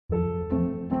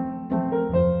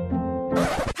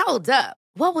Hold up.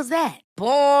 What was that?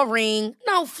 Boring.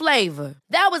 No flavor.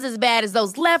 That was as bad as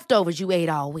those leftovers you ate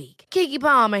all week. Keke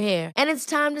Palmer here, and it's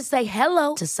time to say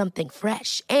hello to something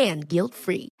fresh and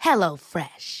guilt-free. Hello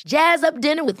Fresh. Jazz up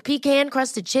dinner with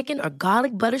pecan-crusted chicken or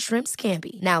garlic butter shrimp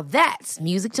scampi. Now that's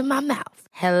music to my mouth.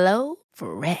 Hello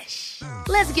Fresh.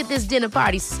 Let's get this dinner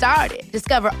party started.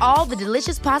 Discover all the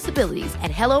delicious possibilities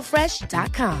at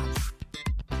hellofresh.com.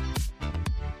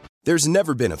 There's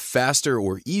never been a faster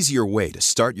or easier way to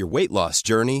start your weight loss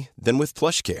journey than with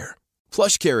PlushCare.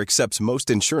 PlushCare accepts most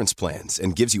insurance plans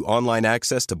and gives you online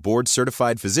access to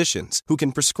board-certified physicians who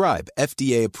can prescribe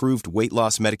FDA-approved weight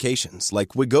loss medications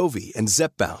like Wegovy and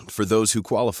Zepbound for those who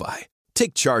qualify.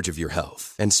 Take charge of your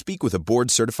health and speak with a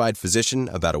board-certified physician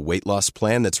about a weight loss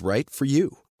plan that's right for you.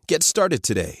 Get started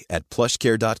today at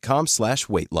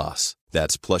plushcare.com/weightloss.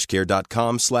 That's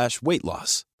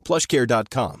plushcare.com/weightloss.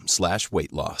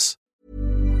 plushcare.com/weightloss.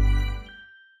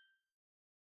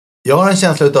 Jag har en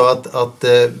känsla av att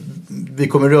vi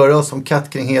kommer röra oss som katt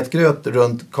kring het gröt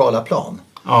runt Karlaplan.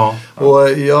 Ja. Och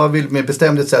jag vill med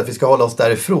bestämdhet säga att vi ska hålla oss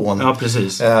därifrån. Ja,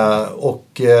 precis.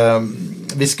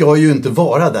 Vi ska ju inte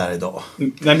vara där idag.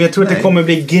 Nej, men jag tror att det kommer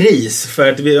bli gris för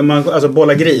att alltså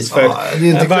bolla gris för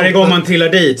att varje gång man trillar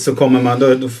dit så kommer man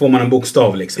då får man en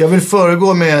bokstav liksom. Jag vill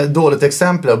föregå med dåligt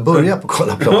exempel och börja på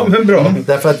Karlaplan. Ja, men bra.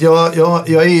 Därför att jag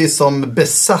är som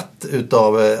besatt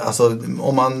utav, alltså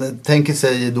om man tänker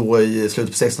sig då i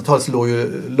slutet på 1600-talet så låg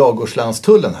ju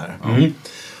Ladugårdslandstullen här. Mm.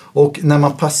 Och när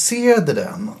man passerade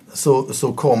den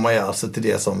så kom man ju alltså till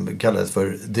det som kallades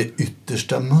för det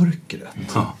yttersta mörkret.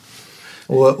 Ja.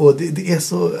 Och det är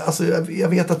så, alltså jag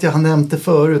vet att jag har nämnt det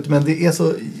förut, men det är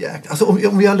så alltså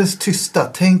om vi är alldeles tysta,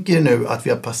 tänk er nu att vi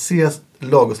har passerat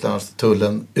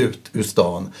Ladugårdslandstullen ut ur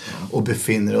stan och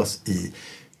befinner oss i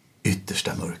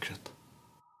yttersta mörkret.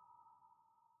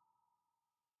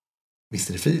 Visst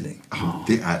är det feeling? Ja,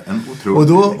 det är en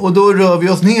otrolig och då rör vi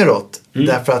oss neråt.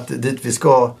 Därför att dit vi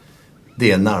ska,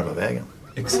 det är Narvavägen.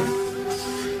 Exakt.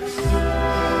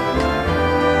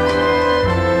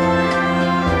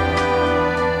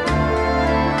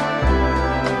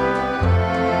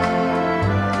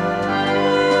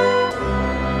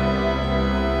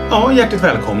 Ja, hjärtligt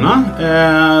välkomna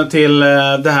till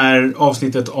det här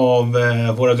avsnittet av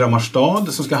Våra drömmars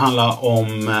stad som ska handla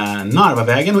om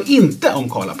Narvavägen och inte om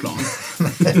Karlaplan.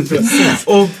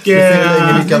 Och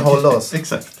vi kan hålla oss.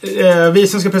 Exakt. Vi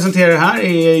som ska presentera det här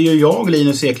är ju jag,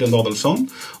 Linus Eklund Adolfsson,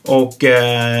 och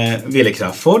Wille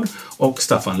Crafoord och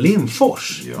Staffan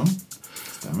Lindfors. Ja,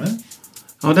 stämmer.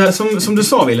 Ja, det här, som du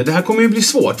sa, Wille, det här kommer ju bli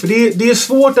svårt. För det är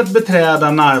svårt att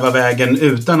beträda Narvavägen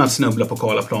utan att snubbla på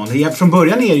Karlaplan. Från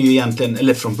början är det ju egentligen, det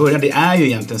är ju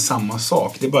egentligen samma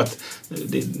sak. Det är bara att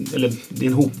det är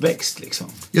en hopväxt liksom.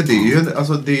 Ja,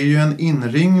 det är ju en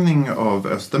inringning av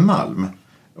Östermalm.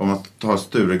 Om man tar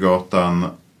Sturegatan,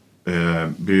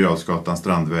 Birger Jarlsgatan,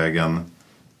 Strandvägen,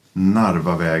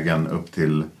 Narvavägen upp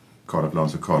till Karlaplan,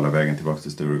 så Karlavägen tillbaka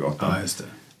till Sturegatan. Ja, just det.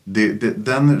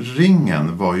 Den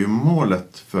ringen var ju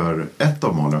ett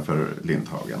av målen för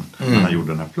Lindhagen när han gjorde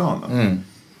den här planen.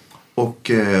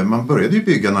 Och man började ju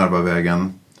bygga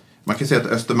Narvavägen. Man kan säga att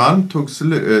Östermalm tog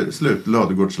slut,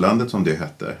 Ladugårdslandet som det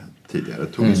hette tidigare,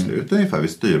 tog slut ungefär vid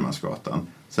Styrmansgatan.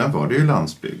 Sen var det ju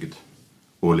landsbygd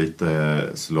och lite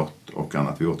slott och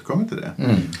annat, vi återkommer till det.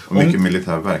 Och mycket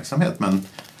militär verksamhet, men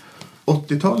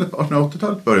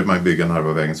 1880-talet började man bygga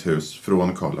Narvavägens hus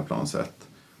från Karlaplan sett.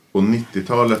 Och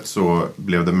 90-talet så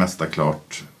blev det mesta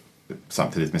klart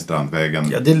samtidigt med Strandvägen.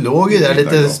 Ja, det låg ju där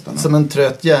lite som en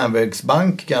trött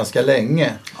järnvägsbank ganska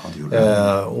länge. Ja, det gjorde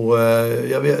det. Och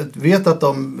jag vet att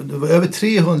det var över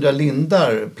 300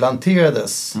 lindar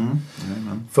planterades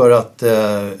för att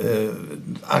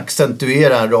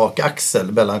accentuera en rak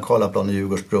axel mellan Karlaplan och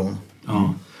Djurgårdsbron.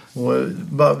 Och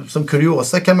som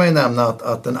kuriosa kan man ju nämna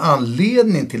att en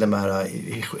anledning till de här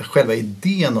själva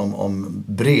idén om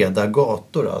breda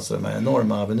gator, alltså de här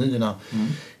enorma avenyerna,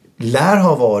 lär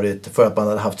ha varit för att man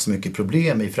hade haft så mycket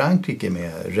problem i Frankrike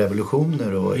med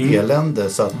revolutioner och elände,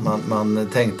 så att man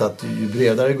tänkte att ju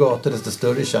bredare gator desto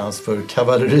större chans för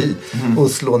kavalleri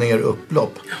att slå ner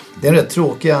upplopp. Det är en rätt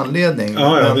tråkig anledning,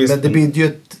 men det blir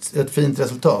ju ett fint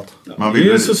resultat. Det är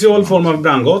ju en social form av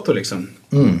brandgator liksom.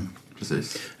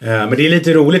 Precis. Men det är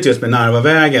lite roligt just med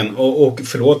Narvavägen och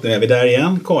förlåt, nu är vi där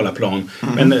igen, Karlaplan.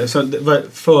 Men så,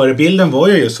 förebilden var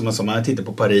ju just som man tittar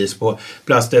på Paris, på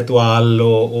Place d'Etoile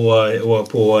och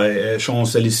på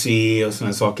Champs-Élysées och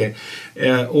sådana saker.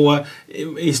 Och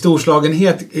i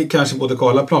storslagenhet kanske både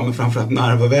Karlaplan men framförallt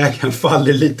Narvavägen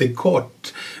faller lite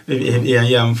kort i en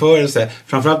jämförelse.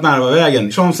 Framförallt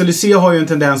Narvavägen. Champs-Élysées har ju en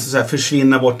tendens att så här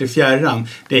försvinna bort i fjärran.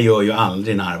 Det gör ju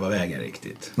aldrig Narvavägen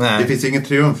riktigt. Nej. Det finns ingen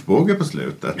triumfbåge fågel på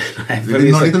slutet. Det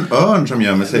är någon liten örn som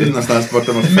gömmer sig någonstans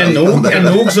bortom och men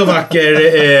nog så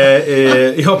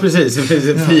vacker ja precis,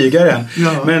 flygaren.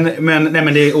 Ja.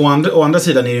 Men det är, å andra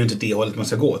sidan är det ju inte det hållet man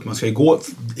ska gå. Man ska ju gå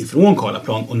ifrån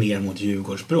Karlaplan och ner mot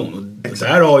Djurgårdsbron. Och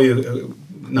där har ju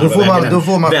då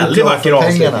får man väldigt vacker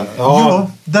avslutning.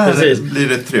 Ja, där precis. Blir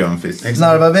det triumfiskt.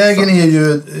 Narvavägen är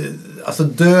ju alltså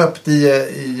döpt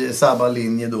i samma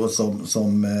linje då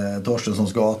som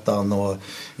Torstenssonsgatan och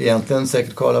egentligen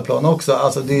säkert Karlaplan också.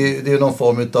 Alltså det är någon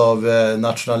form av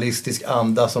nationalistisk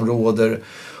anda som råder.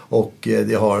 Och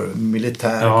det har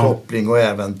militär koppling och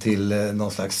även till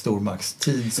någon slags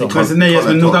stormaktstid. Det kan inte nöjas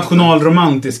med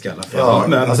nationalromantisk i alla fall. Ja,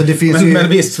 men, alltså det finns men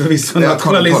visst förvisso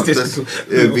nationalistisk.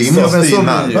 Vinst i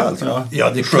Narva alltså.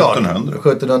 Ja, det är klart.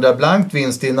 1700 blankt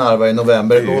vinst i Narva i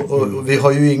november. Och vi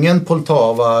har ju ingen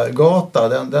Poltava-gata.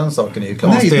 Den saken är ju klar.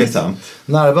 Nej, det är sant.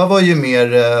 Narva var ju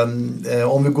mer,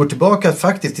 om vi går tillbaka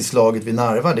faktiskt till slaget vid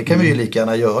Narva, det kan vi ju lika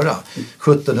gärna göra.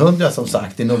 1700 som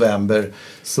sagt i november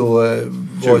så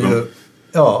var ju,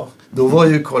 då var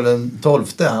ju Karl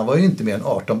XII, han var ju inte mer än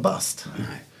 18 bast. Nej.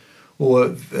 Och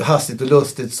hastigt och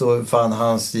lustigt så fann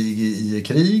han sig i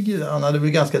krig. Han hade väl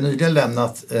ganska nyligen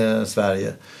lämnat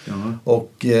Sverige.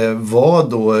 Och var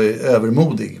då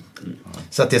övermodig.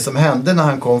 Så att det som hände när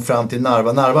han kom fram till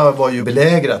Narva var ju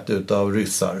belägrat utav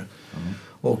ryssar.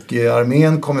 Och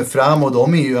armén kommer fram och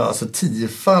de är ju alltså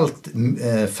 10-falt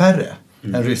färre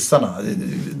än ryssarna.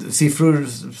 Siffror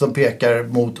som pekar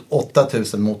mot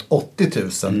 8000 mot 80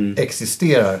 000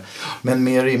 existerar. Men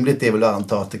mer rimligt är väl att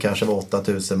anta att det kanske var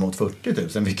 8000 mot 40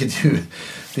 000. Vilket ju,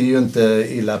 det är ju inte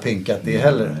illa pinkat det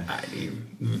heller.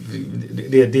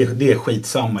 Det är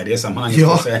skitsamma i det sammanhanget.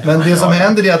 Ja, men det som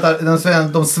händer är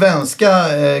att de svenska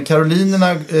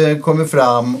karolinerna kommer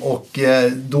fram och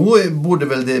då borde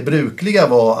väl det brukliga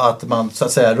vara att man så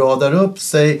att säga radar upp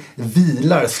sig,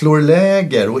 vilar, slår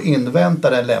läger och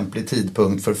inväntar en lämplig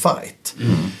tidpunkt för fight.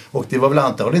 Och det var väl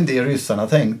antagligen det ryssarna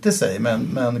tänkte sig,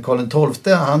 men Karl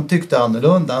XII han tyckte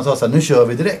annorlunda. Han sa så här, nu kör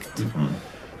vi direkt.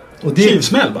 Och det,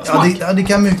 Kivsmäll, det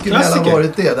kan mycket väl ha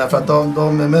varit det. Därför att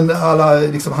men alla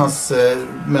liksom, hans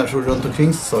människor runt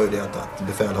omkring sa ju det att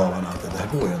befälhavarna att det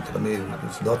här går ju inte.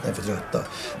 Soldaterna är för trötta.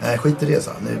 Nej, skit i det,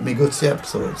 så. Med Guds hjälp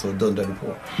så dundrar vi på.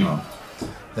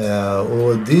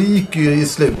 Och det gick ju i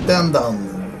slutändan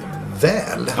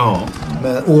väl.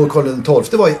 Och Karl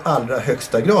XII var i allra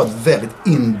högsta grad väldigt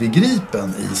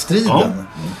inbegripen i striden.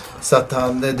 Så att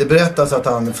det berättas att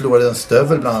han förlorade en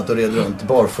stövel bland annat och red runt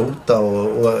barfota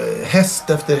och häst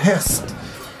efter häst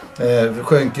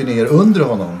sjönk ju ner under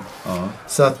honom.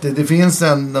 Så att det finns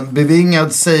en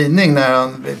bevingad sägning när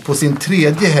han på sin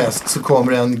tredje häst så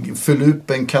kommer en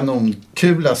förlupen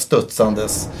kanonkula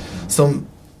studsandes som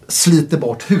sliter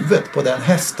bort huvudet på den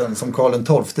hästen som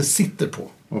Karl XII sitter på.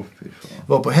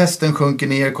 Var på hästen sjunker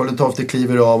ner, Karl XII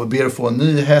kliver av och ber att få en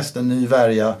ny häst, en ny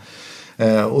värja.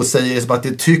 Och säger som att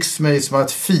det tycks mig som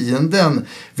att fienden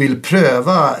vill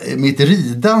pröva mitt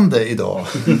ridande idag.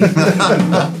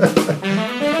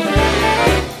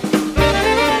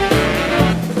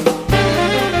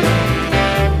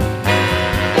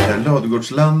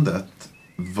 Ladugårdslandet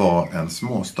var en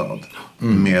småstad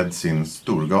med sin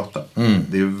storgata.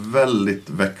 Det är väldigt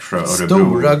Växjö, Örebro.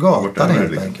 Stora gatan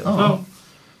helt enkelt.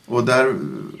 Och där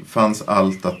fanns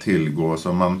allt att tillgå,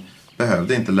 så man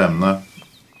behövde inte lämna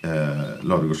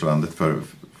Ladugårdslandet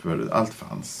för allt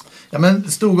fanns. Ja,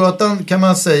 men Storgatan kan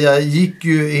man säga gick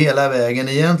ju hela vägen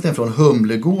egentligen från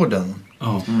Humlegården.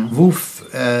 Voff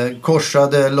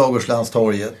korsade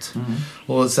Ladugårdslandstorget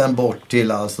och sen bort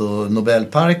till alltså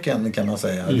Nobelparken kan man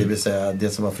säga. Det vill säga det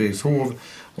som var Fredrikshov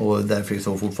och där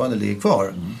Fredrikshov fortfarande ligger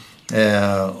kvar.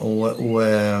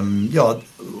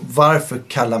 Varför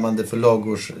kallar man det för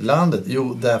Ladugårdslandet?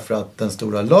 Jo, därför att den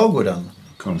stora ladugården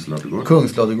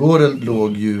Kungsladugården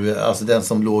låg ju, alltså den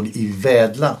som låg i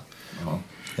Vädla,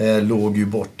 låg ju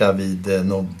borta vid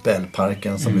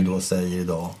Nobelparken som vi då säger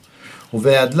idag. Och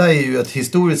Vädla är ju ett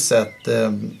historiskt sett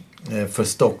för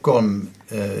Stockholm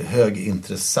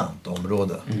högintressant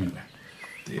område.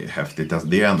 Det är häftigt. Alltså,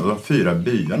 det är ändå de 4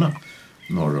 byarna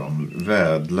norr om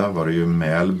Vädla var det ju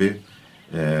Mälby,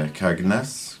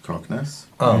 Kaknäs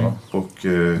och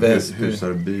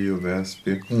Husarby och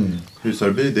Väsby.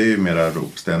 Husarby det är ju mera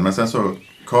Ropsten, men sen så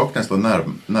Kaknäs då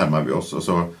närmar vi oss och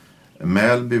så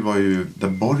Mälby var ju där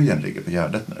borgen ligger på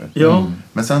Gärdet nu.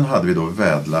 Men sen hade vi då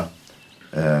Vädla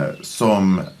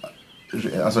som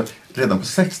alltså redan på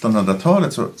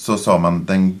 1600-talet så sa man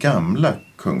den gamla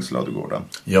Kungsladugården.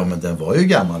 Ja, men den var ju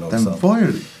gammal också. Den var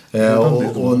ju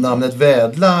Och namnet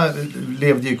Vädla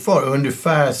levde ju kvar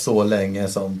ungefär så länge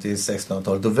som till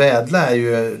 1600-talet. Och Vädla är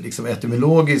ju liksom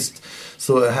etymologiskt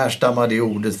så härstammar det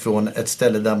ordet från ett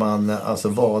ställe där man alltså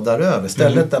vadar över.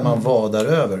 Stället där man vadar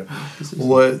över.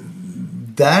 Och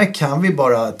där kan vi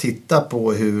bara titta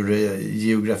på hur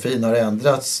geografin har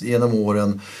ändrats genom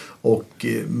åren. Och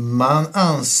man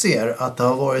anser att det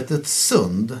har varit ett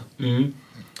sund.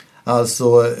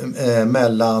 Alltså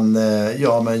mellan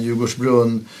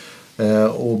Djurgårdsbrunn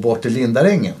och bort till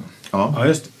Lindarängen. Ja,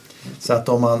 just det. Så att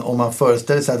om man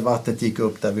föreställer sig att vattnet gick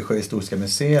upp där vid Sjöhistoriska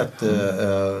museet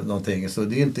någonting, så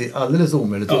det är inte alldeles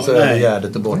omöjligt att över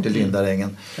Gärdet och bort till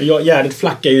Lindarängen. Ja, Gärdet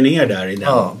flackar ju ner där i den.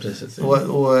 Ja, precis.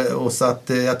 Och så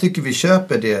att jag tycker vi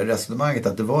köper det resonemanget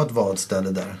att det var ett vadställe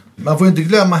där. Man får inte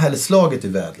glömma heller slaget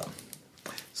vid Vädla.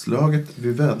 Slaget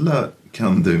vid Vädla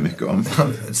kan du mycket om.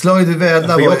 Slaget vid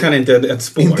Vädla jag kan inte ett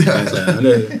spår. Kan jag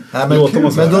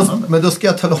säga. Men då ska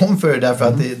jag tala om för er därför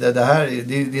att det här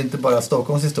det är inte bara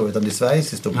Stockholms historia utan det är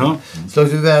Sveriges historia. Ja.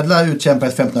 Slaget vid Vädla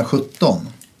utkämpades 1517.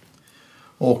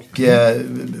 Och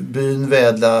byn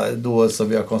Vädla då, som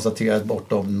vi har konstaterat,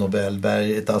 bortom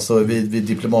Nobelberget, alltså vid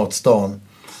diplomatstan.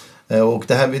 Och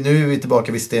det här, nu är vi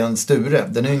tillbaka vid Sten Sture,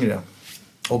 den yngre.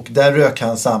 Och där rök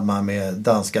han samman med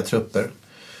danska trupper.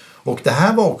 Och det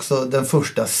här var också den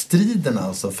första striden,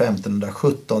 alltså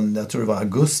 1517, jag tror det var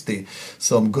augusti,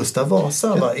 som Gustav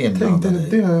Vasa var inblandad i.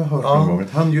 Det har jag hört någon gång.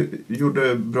 Han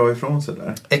gjorde bra ifrån sig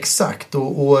där. Exakt,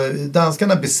 och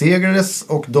danskarna besegrades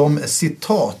och de,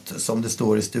 citat som det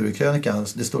står i Sturekrönikan,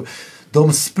 det står: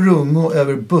 de sprungo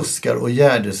över buskar och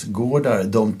gärdesgårdar,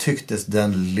 de tycktes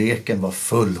den leken var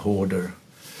fullhårder.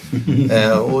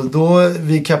 Och då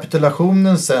vid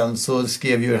kapitulationen sen så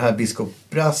skrev ju det här biskop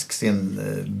Brask sin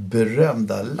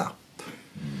berömda lapp.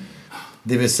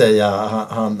 Det vill säga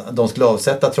de skulle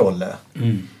avsätta Trolle.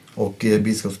 Och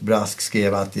biskop Brask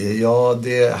skrev att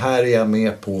det här är jag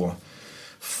med på,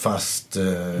 fast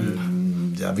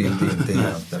jag vill det inte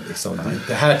egentligen. Liksom.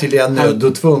 Det här till är nöd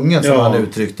och tvungen, som han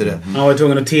uttryckte det. Han var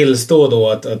tvungen att tillstå då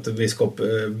att biskop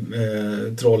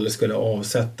Trolle skulle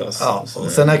avsättas. Ja,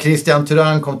 och sen när Christian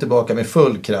Tyrann kom tillbaka med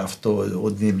full kraft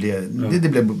och det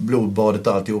blev blodbadet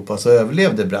och alltihopa, så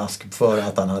överlevde Brask för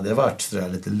att han hade varit så där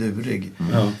lite lurig.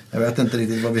 Jag vet inte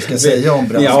riktigt vad vi ska säga om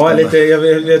Brask. Ja,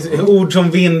 ord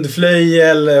som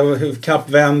vindflöjel,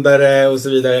 kappvändare och så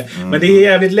vidare. Men det är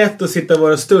jävligt lätt att sitta och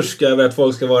vara stursk över att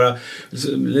folk ska vara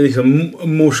liksom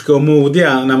morska och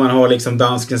modiga när man har liksom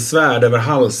danskens svärd över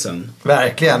halsen.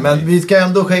 Verkligen, men vi ska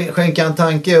ändå skänka en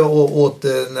tanke åt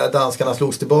när danskarna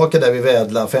slogs tillbaka där vid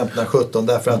Vädla 1517,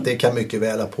 därför att det kan mycket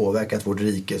väl ha påverkat vårt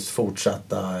rikes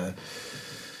fortsatta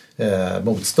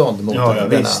motstånd mot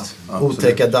denna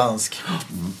otäcka dansk.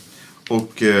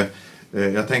 Och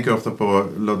jag tänker ofta på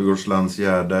Ladugårdslands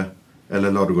Gärde,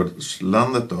 eller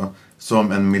Ladugårdslandet då,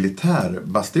 som en militär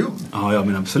bastion. Ja,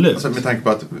 men absolut. Alltså, med tanke på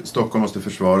att Stockholm måste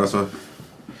försvaras. Så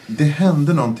det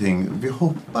hände någonting. Vi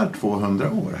hoppar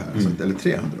 200 år här, eller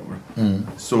 300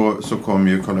 år. Så kom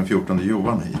ju Karl XIV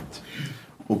Johan hit.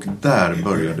 Och där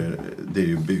började det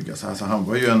ju byggas. Alltså, han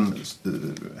var ju en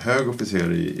hög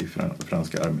officer i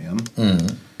franska armén.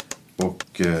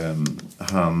 Och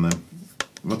han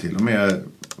var till och med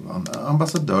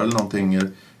ambassadör eller någonting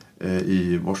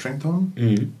i Washington,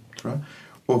 tror jag.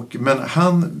 Men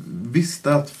han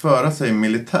visste att föra sig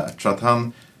militärt, så att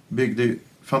han byggde ju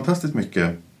fantastiskt mycket.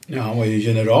 Ja, han var ju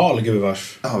general,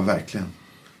 gubevars. Ja, verkligen.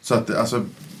 Så att, alltså,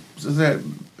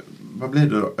 vad blir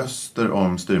det då? Öster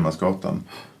om Styrmansgatan,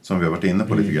 som vi har varit inne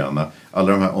på lite grann.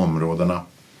 Alla de här områdena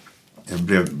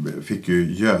fick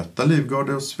ju Göta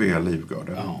livgarde och Svea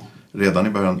livgarde. Ja. Redan i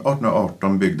början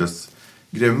 1818 byggdes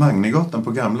Grev Magnegatan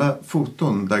på gamla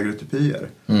foton, daguerreotypier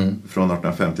från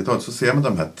 1850-talet, så ser man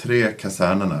de här 3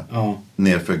 kasernerna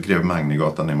nerför Grev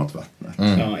Magnegatan ner mot vattnet.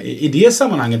 Ja, i det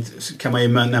sammanhanget kan man ju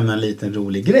nämna en liten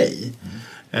rolig grej.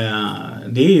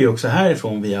 Det är ju också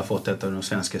härifrån vi har fått ett av de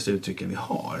svenskaste uttrycken vi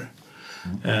har.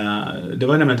 Det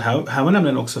var nämligen, här var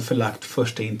nämligen också förlagt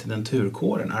första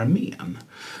intendenturkåren, armén.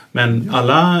 Men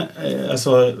alla,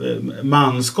 alltså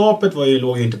manskapet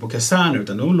låg ju inte på kaserner,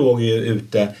 utan de låg ju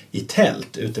ute i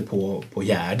tält ute på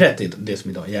Gärdet, det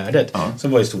som idag är Gärdet,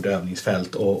 som var ett stort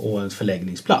övningsfält och en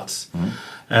förläggningsplats.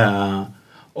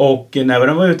 Och när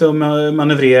de var ute och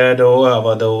manövrerade och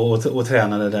övade och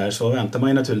tränade där, så väntade man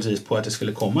ju naturligtvis på att det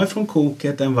skulle komma ifrån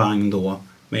koket en vagn då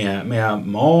med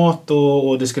mat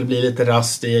och det skulle bli lite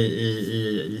rast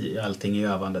i allting i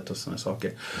övandet och sådana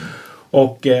saker.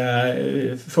 Och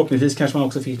förhoppningsvis kanske man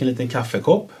också fick en liten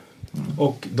kaffekopp.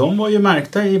 Och de var ju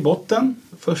märkta i botten.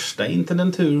 Första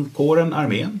intendenturkåren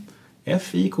armén.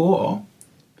 FIKA.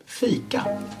 Fika.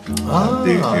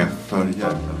 Det är för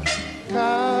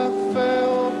jävla.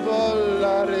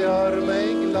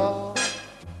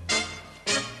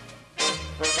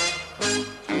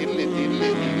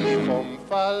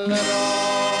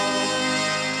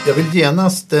 Jag vill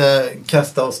genast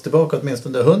kasta oss tillbaka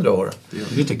åtminstone 100 år.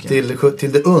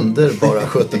 Till det underbara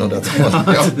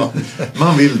 1700-talet. Ja,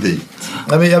 man vill dit.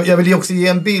 Ja, men jag vill ju också ge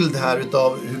en bild här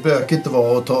utav hur bökigt det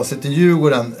var att ta sig till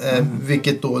Djurgården.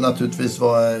 Vilket då naturligtvis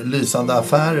var lysande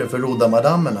affärer för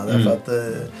roddamadammerna. Därför att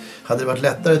hade det varit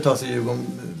lättare att ta sig till Djurgården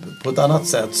på ett annat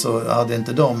sätt så hade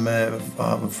inte de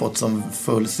fått som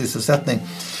full sysselsättning.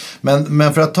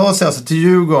 Men för att ta sig alltså till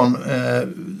Djurgården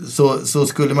så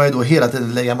skulle man ju då hela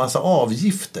tiden lägga massa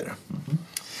avgifter.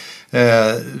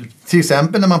 Till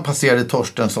exempel när man passerade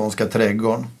Torstenssonska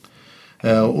trädgården.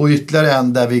 Och ytterligare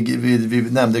en där vi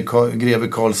nämnde greve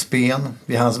Karl Spen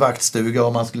vid hans vaktstuga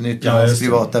om man skulle nyttja hans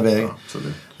privata väg.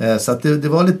 Så att det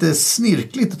var lite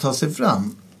snirkligt att ta sig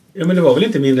fram. Ja, men det var väl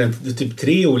inte mindre än typ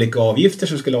 3 olika avgifter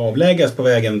som skulle avläggas på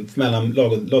vägen mellan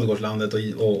Ladugårdslandet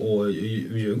och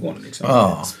Djurgården. Liksom.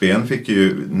 Ja. Spen fick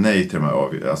ju nej till de här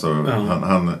avgifterna. Alltså,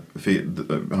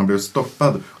 han blev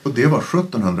stoppad. Och det var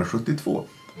 1772.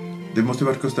 Det måste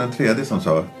ha varit Gustav III som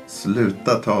sa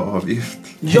sluta ta avgift.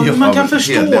 Ja, men man kan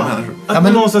förstå att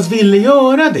man någonstans ville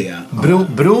göra det.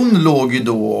 Bron låg ju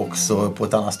då också på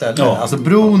ett annat ställe. Ja. Alltså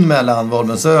bron mellan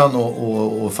Valmensön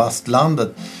och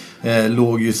fastlandet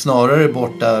låg ju snarare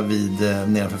borta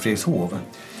nedanför Fredrikshov.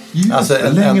 Alltså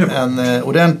en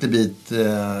ordentlig bit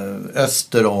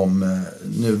öster om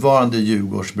nuvarande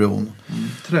Djurgårdsbron.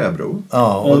 Träbro.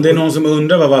 Ja, om det är någon som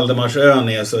undrar vad Valdemarsön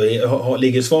är så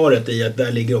ligger svaret i att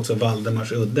där ligger också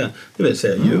Valdemarsudde. Det vill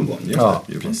säga Djurgården. Ja,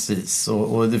 precis.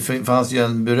 Och det fanns ju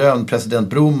en berömd president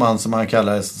Broman som han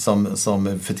kallades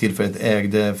som för tillfället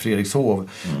ägde Fredrikshov.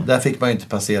 Där fick man ju inte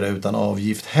passera utan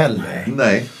avgift heller.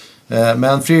 Nej.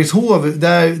 Men Fredrikshov,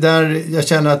 där jag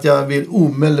känner att jag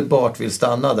omedelbart vill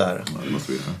stanna där. Ja, det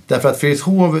måste vi göra. Därför att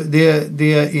Fredrikshov,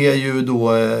 det är ju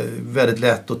då väldigt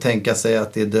lätt att tänka sig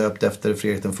att det är döpt efter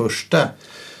Fredrik den första.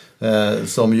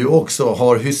 Som ju också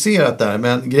har huserat där.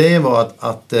 Men grejen var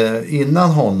att innan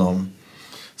honom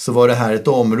så var det här ett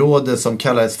område som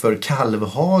kallades för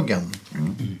Kalvhagen.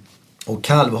 Och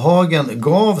Kalvhagen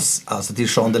gavs alltså till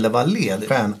Jean de la Vallée,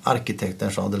 stjärnarkitekten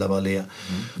Jean de la Vallée.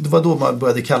 Det var då man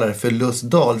började kalla det för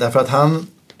Lustdal, därför att han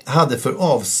hade för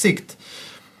avsikt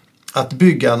att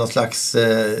bygga någon slags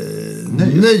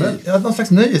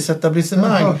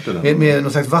nöjesetablissemang med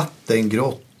någon slags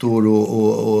vattengrottor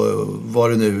och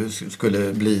vad det nu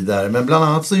skulle bli där. Men bland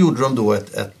annat så gjorde de då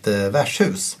ett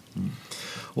värdshus.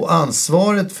 Och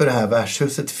ansvaret för det här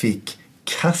värdshuset fick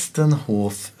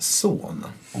Kastenhof son.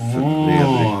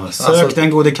 Sök den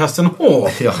gode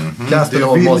Kastenhof. Ja,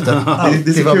 Kastenhof måste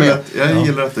alltid vara med. Jag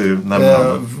gillar att du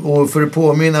nämner och för att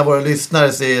påminna våra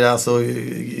lyssnare så är det alltså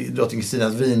drottning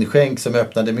Kristinas vinskänk som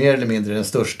öppnade mer eller mindre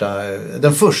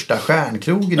den första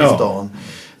stjärnkrogen i stan.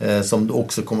 Som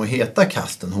också kommer att heta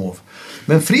Kastenhof.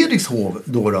 Men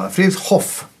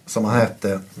Fredrikshof som han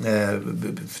hette,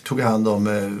 tog hand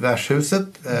om värdshuset.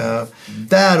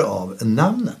 Därav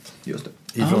namnet. Just det.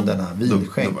 Ifrån denna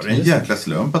vinskänk. Då var det en jäkla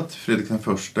slump att Fredrik den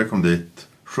första kom dit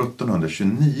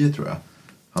 1729 tror jag.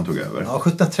 Han tog över. Ja,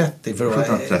 1730 för att vara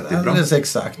alldeles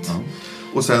exakt. Ja.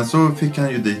 Och sen så fick han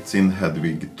ju dit sin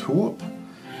Hedvig Taube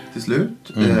till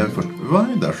slut. Först var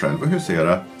han ju där själv och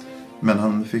husera. Men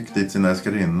han fick dit sin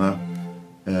älskarinna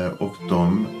och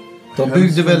de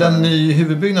byggde väl en ny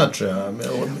huvudbyggnad tror jag.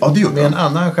 Med en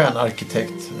annan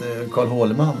stjärnarkitekt, Carl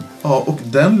Håleman. Ja, och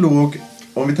den låg,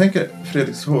 om vi tänker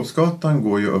Fredrikshovsgatan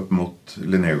går ju upp mot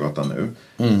Linnégatan nu.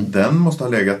 Den måste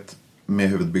ha legat med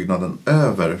huvudbyggnaden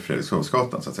över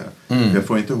Fredrikshovsgatan så att säga. Jag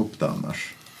får inte ihop det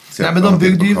annars. Nej, men de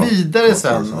byggde ju vidare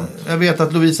sen. Jag vet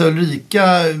att Lovisa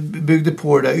Ulrika byggde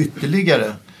på det där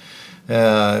ytterligare.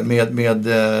 Med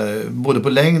både på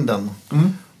längden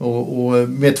och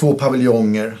med 2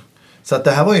 paviljonger. Så att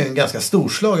det här var ju en ganska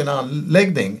storslagen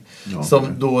anläggning som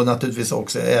då naturligtvis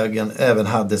också även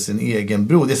hade sin egen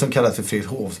bro. Det som kallas för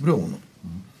Fredrikshovsbron.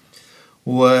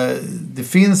 Och det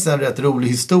finns en rätt rolig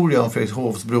historia om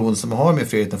Fredrikshovsbron som har med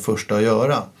Fredrik den första att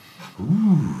göra.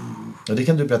 Ja, det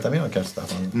kan du berätta mer om kanske,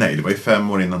 Staffan. Nej, det var ju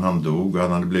 5 år innan han dog och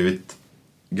han hade blivit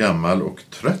gammal och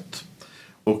trött.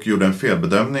 Och gjorde en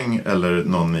felbedömning eller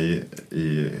någon i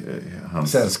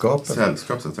hans sällskap så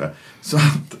att säga. Så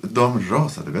att de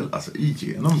rasade väl alltså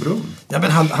igenom bron. Ja,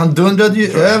 men han dundrade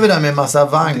ju över där med massa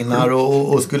vagnar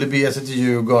och skulle bege sig till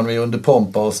Djurgården under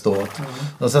pompa och ståt.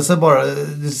 Och sen så bara,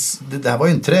 det här var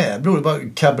ju en träbro, det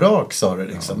var kabrak sa det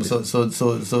liksom.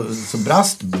 Så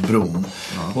brast bron.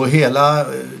 Och hela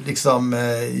liksom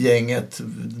gänget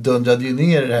dundrade ju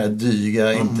ner i det här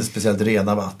dyga, inte speciellt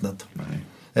rena vattnet. Nej.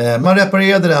 Man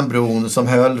reparerade den bron som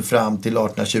höll fram till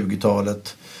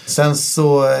 1820-talet. Sen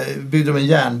så byggde de en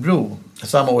järnbro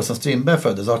samma år som Strindberg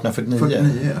föddes,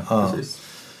 1849. Ja. Precis.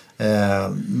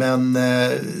 Men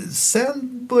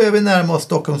sen började vi närma oss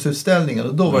Stockholmsutställningen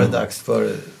och då var det dags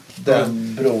för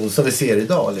den bron som vi ser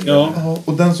idag. Ja,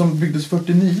 och den som byggdes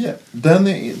 49,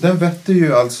 den vetter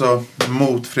ju alltså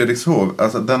mot Fredrikshov.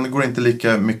 Alltså den går inte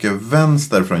lika mycket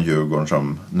vänster från Djurgården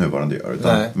som nuvarande gör,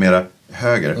 utan mera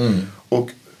höger. Och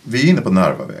vi är inne på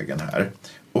Narvavägen här.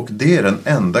 Och det är den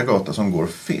enda gata som går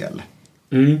fel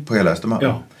på hela Östermalm.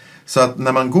 Ja. Så att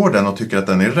när man går den och tycker att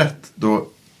den är rätt, då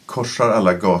korsar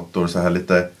alla gator så här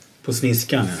lite på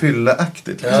sniskan.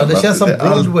 Fyllaaktigt. Ja, det känns som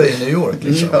Broadway i New York.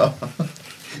 Liksom. Ja,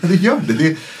 det gör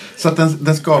det. Så att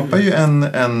den skapar ju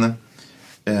en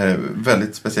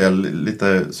väldigt speciell,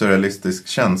 lite surrealistisk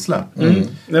känsla.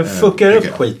 Den fuckar upp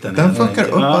skiten. Den fuckar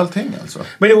upp allting alltså.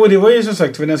 Men det var ju som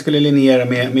sagt, för den skulle linjera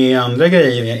med andra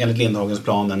grejer enligt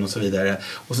Lindhagensplanen och så vidare.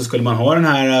 Och så skulle man ha den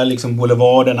här liksom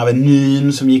boulevarden,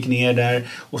 avenyn som gick ner där.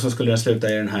 Och så skulle den sluta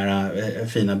i den här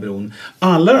fina bron.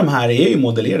 Alla de här är ju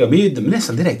modellerade. De är ju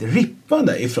nästan direkt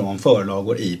rippade ifrån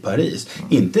förlagor i Paris.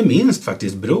 Inte minst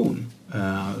faktiskt bron.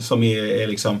 Som är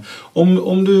liksom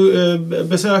om du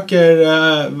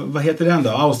besöker vad heter den då?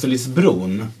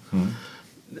 Austerlitzbron.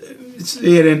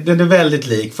 Den är väldigt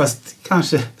lik, fast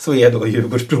kanske så är då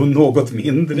Djurgårdsbron något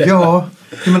mindre. Ja,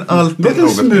 men allt är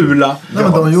något smula. Nej,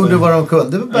 men de gjorde vad de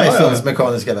kunde med Bergsunds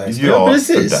mekaniska verkstad. Ja,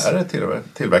 precis. För där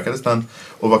tillverkades den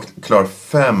och var klar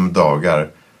 5 dagar,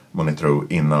 må ni tro,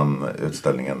 innan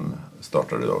utställningen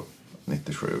startade då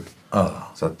 97.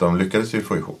 Så att de lyckades ju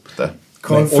få ihop det.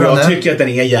 Och jag tycker att den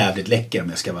är jävligt läcker, om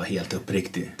jag ska vara helt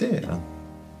uppriktig. Det är den.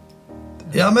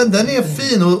 Ja, men den är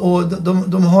fin och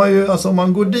de har ju, alltså om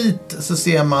man går dit så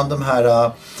ser man de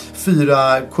här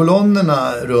 4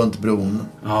 kolonnerna runt bron.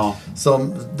 Ja.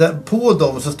 På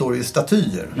dem så står det ju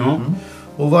statyer.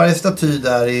 Och varje staty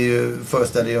där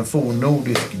föreställer en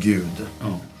fornnordisk gud.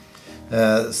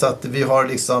 Så att vi har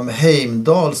liksom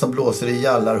Heimdall som blåser i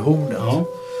jallarhornet.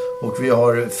 Och vi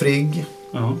har Frigg.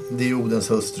 Det är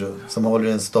Odens hustru som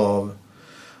håller en stav.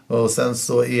 Och sen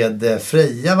så är det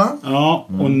Freja, va? Ja,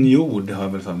 och Njord har jag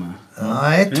väl för mig.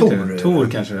 Nej, Tor. Tor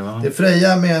kanske det var. Det är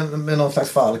Freja med någon slags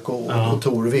falk och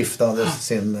Tor viftande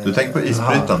sin du tänker på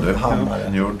isbrytaren, du? Hammare.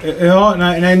 Njord. Ja,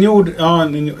 nej, Njord. Ja,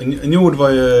 Njord var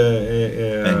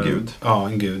ju... en gud. Ja,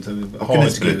 en gud. Och en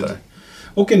isbrytare.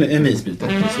 Och en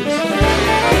isbrytare, precis.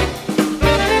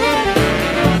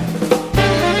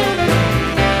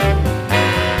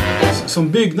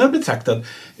 Som byggnad betraktad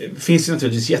finns det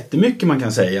naturligtvis jättemycket man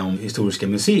kan säga om Historiska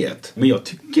museet. Men jag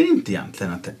tycker inte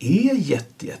egentligen att det är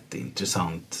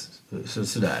jätteintressant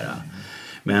sådär.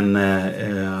 Men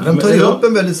de tar ju upp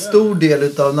en väldigt stor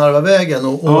del av Narvavägen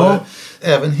och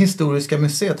även Historiska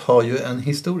museet har ju en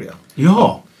historia.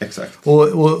 Ja, exakt.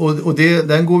 Och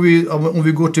den går vi, om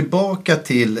vi går tillbaka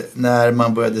till när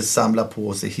man började samla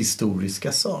på sig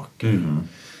historiska saker.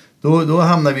 Då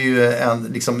hamnar vi ju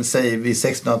liksom, säg vid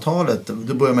 1600-talet,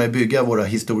 då börjar man ju bygga våra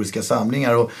historiska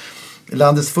samlingar och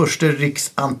landets första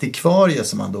riksantikvarie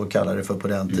som man då kallade det för på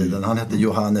den tiden, han hette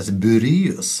Johannes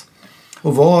Bureus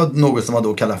och var något som man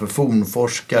då kallar för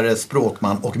fornforskare,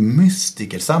 språkman och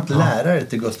mystiker samt lärare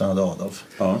till Gustav Adolf.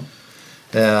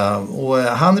 Och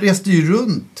han reste ju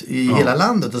runt i hela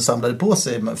landet och samlade på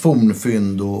sig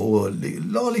fornfynd och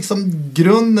la liksom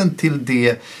grunden till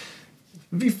det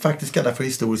vi faktiskt kallar för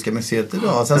Historiska museet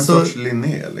idag. Sen en sorts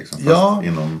Linné liksom. Ja,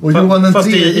 inom... och Johan den fast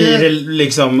tredje... i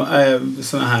liksom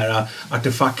såna här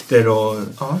artefakter och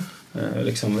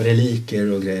liksom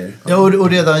reliker och grejer. Ja, och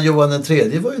redan Johan den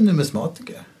tredje var ju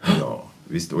numismatiker. Ja,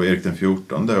 visst. Och Erik den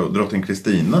 14 och drottning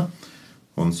Kristina,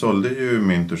 hon sålde ju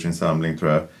mynt ur sin samling,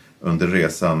 tror jag, under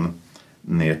resan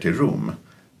ner till Rom,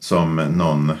 som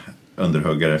någon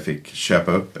underhuggare fick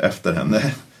köpa upp efter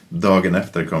henne. Dagen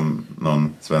efter kom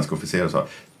någon svensk officer och sa: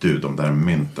 du, de där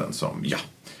mynten som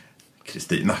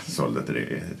Kristina sålde till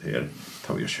er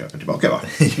tar vi och köper tillbaka, va?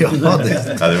 Ja,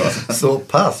 det var så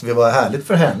pass. Det var härligt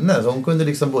för henne. Så hon kunde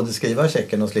liksom både skriva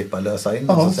checken och slippa lösa in.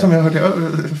 Ja, som jag hörde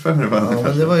för mig. Ja,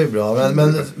 men det var ju bra.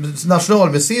 Men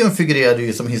Nationalmuseum figurerade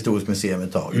ju som historiskt museum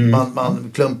ett tag.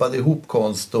 Man klumpade ihop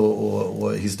konst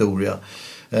och historia.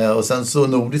 Och sen så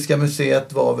Nordiska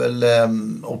museet var väl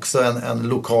också en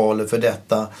lokal för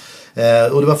detta.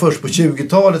 Och det var först på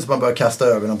 20-talet som man började kasta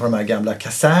ögonen på de här gamla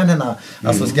kasernerna.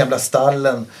 Alltså gamla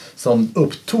stallen som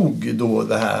upptog då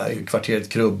det här kvarteret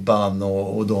Krubban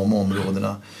och de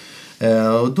områdena.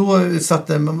 Och då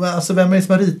satte, alltså vem är det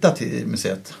som har ritat i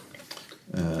museet?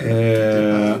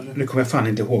 Det kommer jag fan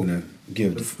inte ihåg nu.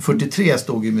 Gud. 43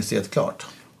 stod ju museet klart.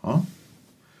 Ja.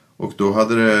 Och då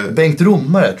hade det... Bengt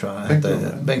Romare tror jag.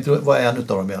 Bengt var en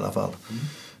utav dem i alla fall.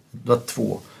 Det var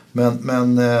 2.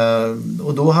 Men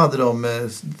och då hade de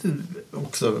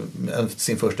också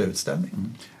sin första utställning.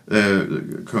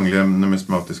 Kungliga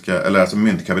numismatiska, eller alltså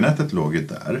myntkabinettet låg ju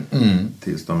där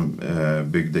tills de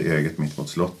byggde eget mitt mot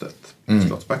slottet,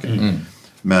 Slottsbacken.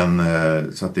 Men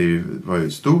så att det var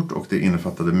ju stort och det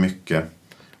innefattade mycket.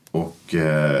 Och,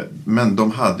 men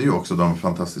de hade ju också de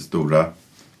fantastiskt stora,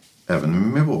 även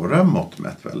med våra mått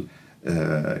mätt väl,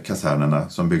 kasernerna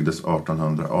som byggdes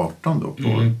 1818 då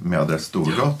med adress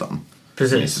Storgatan.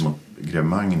 Precis. Mot Grev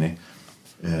Magni.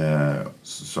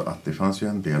 Så att det fanns ju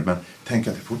en del. Men tänk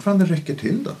att det fortfarande räcker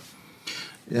till då.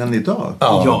 Än idag.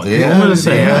 Ja, det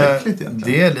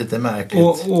är lite märkligt.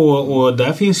 Och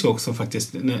där finns ju också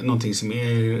faktiskt någonting som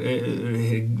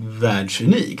är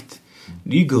världsunikt.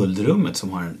 Det är ju guldrummet som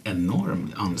har en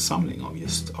enorm ansamling av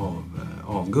just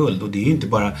av guld. Och det är inte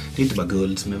bara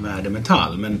guld som är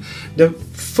värdemetall. Men det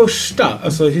första,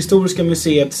 alltså Historiska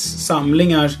museets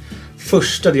samlingars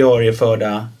första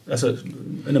diarieförda, alltså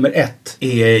nummer 1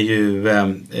 är ju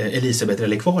Elisabeth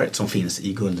relikvariet som finns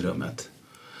i guldrummet.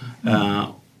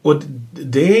 Och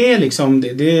det är liksom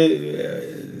det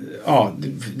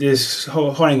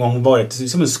har en gång varit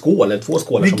som en skål eller 2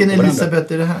 skålar. Vilken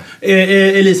Elisabeth är det här?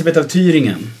 Elisabeth av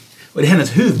Thüringen. Och det är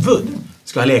hennes huvud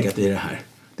ska ha legat i det här.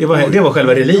 Det var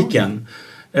själva reliken.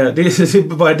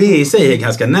 Bara det i sig är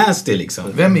ganska nasty liksom.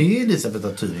 Vem är Elisabeth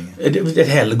av Thüringen? Ett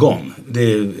helgon.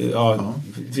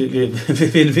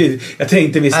 Jag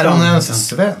tänkte vi är hon ens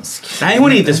svensk? Nej,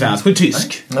 hon är inte svensk. Hon är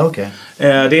tysk. Okay.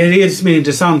 Det är det som är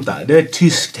intressant där. Det är ett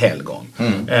tyskt helgon.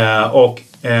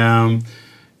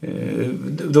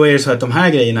 Då är det så att de här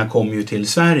grejerna kom ju till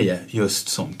Sverige just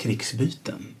som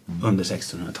krigsbyten under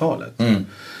 1600-talet.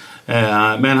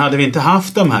 Men hade vi inte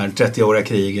haft de här 30-åriga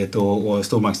kriget och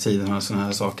stormaktstiden och sådana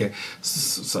här saker,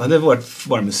 så hade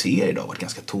våra museer idag varit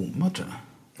ganska tomma, tror jag.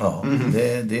 Ja,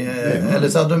 eller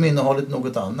så hade de innehållit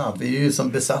något annat. Vi är ju som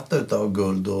besatta utav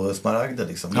guld och smaragder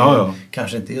liksom.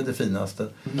 Kanske inte är det finaste.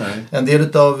 Nej. En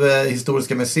del av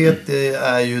Historiska museet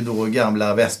är ju då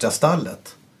gamla Västra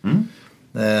stallet.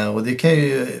 Och det kan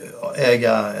ju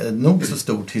äga nog så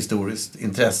stort historiskt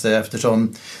intresse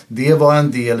eftersom det var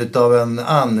en del utav en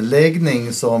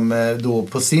anläggning som då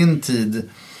på sin tid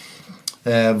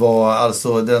var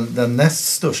alltså den näst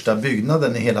största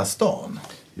byggnaden i hela stan.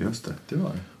 Just det var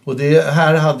det. Och det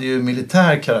här hade ju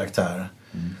militär karaktär.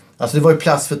 Alltså det var ju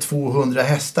plats för 200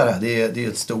 hästar här. Det är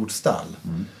ett stort stall.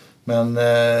 Men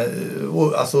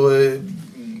alltså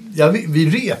vi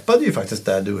repade ju faktiskt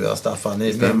där, du och jag, Staffan,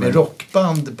 med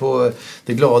rockband på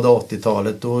det glada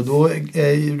 80-talet. Och då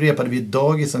repade vi ett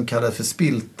dagis som kallades för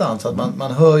Spiltan. Så att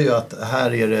man hör ju att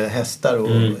här är det hästar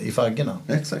i faggorna.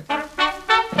 Exakt.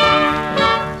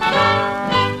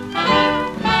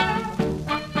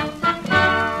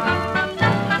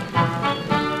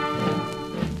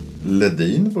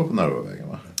 Ledin bor på Narvavägen,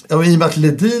 va? Ja, och i och med att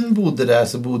Ledin bodde där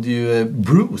så bodde ju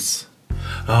Bruce.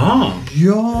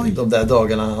 Ja, de där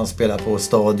dagarna han spelade på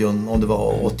Stadion, om det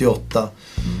var 88.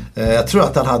 Jag tror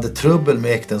att han hade trubbel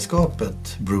med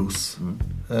äktenskapet, Bruce.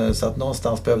 Så att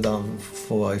någonstans behövde han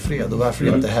få vara i fred. Och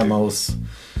varför inte hemma hos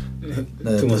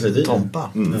Tompa.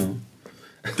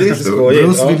 Det är så.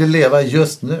 Bruce ville leva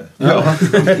just nu. Ja.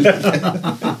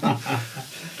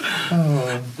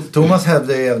 Thomas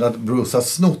hävdade även att Bruce har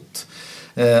snott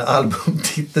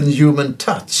albumtiteln Human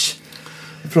Touch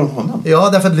från honom? Ja,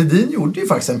 därför att Ledin gjorde ju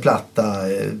faktiskt en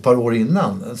platta ett par år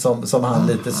innan som han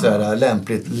lite sådär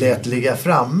lämpligt lät ligga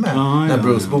framme när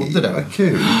Bruce bodde där.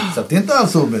 Kul. Så att det är inte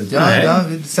alls omöjligt. Jag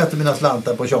sätter mina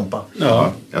slantar på Tjompa.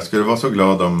 Ja, jag skulle vara så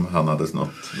glad om han hade snott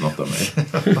något av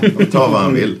mig. Ta vad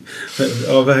han vill.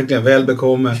 Ja, verkligen. Väl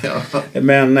bekomme. Ja.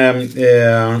 Men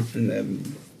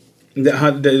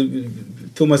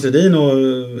Thomas Ledin och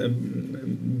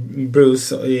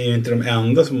Bruce är ju inte de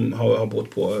enda som har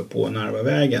bott på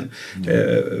Narvavägen.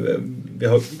 Vi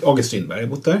har August Strindberg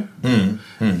bott där.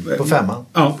 På Femman.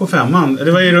 Ja, på Femman.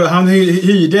 Det var ju, han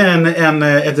hyrde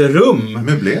ett rum.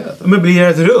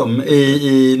 Möblerat rum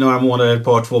i några månader, ett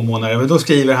par, 2 månader. Men då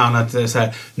skriver han att så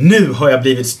här: nu har jag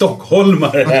blivit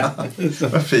stockholmare.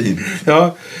 Vad fint.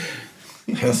 Ja.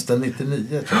 Hösten 99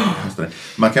 tror jag.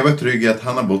 Man kan vara trygg i att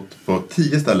han har bott på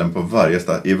 10 ställen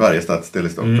i varje stadsdel i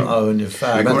Stockholm. Ja,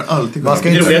 ungefär. Det kommer alltid det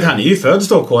är roligt att han är ju född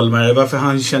stockholmare. Varför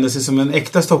han kände sig som en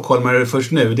äkta stockholmare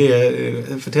först nu, det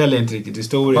förtäller inte riktigt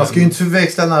historien. Man ska ju inte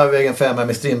förväxla Narvavägen 5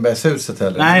 med Strindbergshuset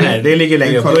heller. Nej, det ligger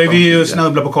längre upp. Då är vi ju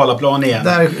snubbla på Karlaplan igen.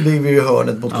 Där ligger vi ju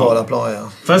hörnet mot Karlaplan,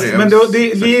 ja. Fast, men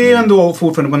vi är ju ändå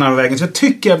fortfarande på Narvavägen, så jag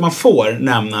tycker att man får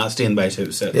nämna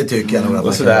Strindbergshuset. Det tycker jag nog att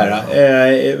man kan.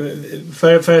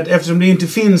 För att eftersom det inte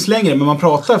finns längre, men man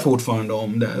pratar fortfarande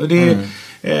om det. Och det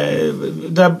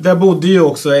där bodde ju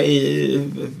också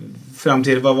fram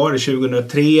till, vad var det,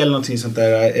 2003 eller någonting sånt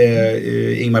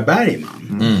där, Ingmar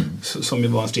Bergman. Som ju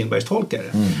var en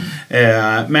Strindbergstolkare.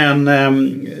 Men det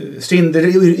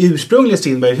ursprungliga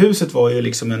Strindberghuset var ju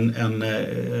liksom en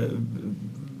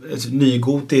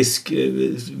nygotisk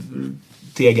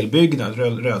tegelbyggnad,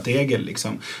 rödtegel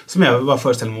liksom, som jag var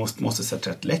föreställd måste sett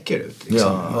rätt läcker ut.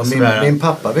 Liksom. Ja, min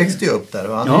pappa växte ju upp där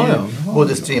och han är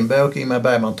både Strindberg och Ingmar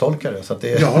Bergman tolkare. Så att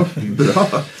det är... Ja, bra.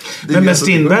 Men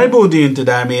Strindberg bodde ju inte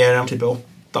där mer än typ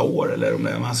 8 år eller om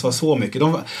det var så mycket.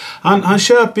 Han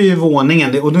köper ju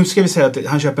våningen, och nu ska vi säga att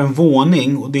han köper en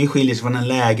våning och det skiljer sig från en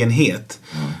lägenhet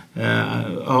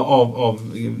av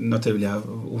naturliga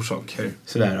orsaker.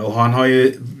 Sådär. Och han har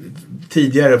ju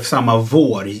tidigare samma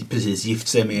vår precis gift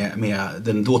sig med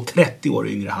den då 30 år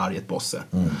yngre Harriet Bosse.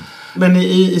 Men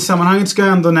i sammanhanget ska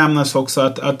jag ändå nämnas också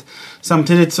att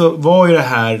samtidigt så var ju det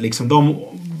här liksom de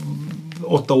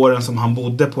 8 åren som han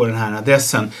bodde på den här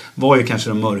adressen var ju kanske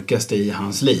de mörkaste i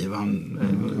hans liv. Han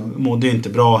mådde ju inte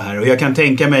bra här. Och jag kan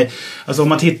tänka mig, alltså om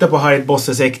man tittar på Harriet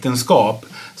Bosses äktenskap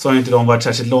så har inte de varit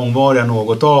särskilt långvariga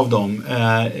något av dem.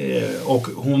 Och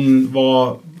hon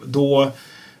var då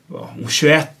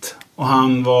 21 och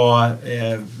han var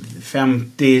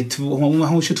 52, hon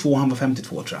var 22 och han var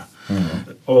 52 tror jag.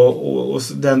 Och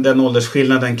den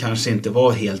åldersskillnaden kanske inte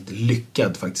var helt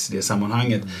lyckad faktiskt i det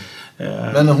sammanhanget.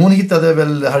 Men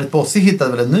Harriet Bosse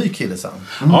hittade väl en ny kille sen?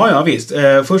 Ja, visst.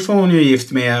 Först var hon ju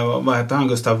gift med, vad hette han,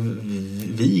 Gustav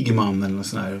Wigman eller något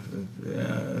sån här.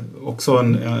 Också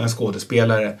en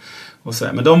skådespelare. Och så.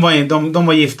 Men de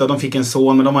var gifta, de fick en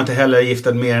son, men de var inte heller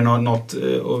gifta mer än något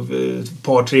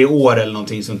par 3 år eller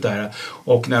någonting sånt där.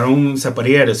 Och när de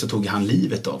separerade så tog han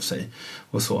livet av sig.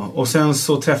 Och sen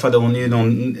så träffade hon ju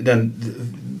den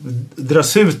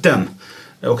drasuten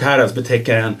och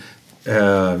häradsbetäckaren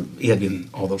Edvin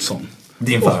Adolfsson.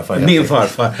 Din farfar. Min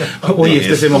farfar. Och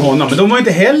gifte sig med honom. Men de var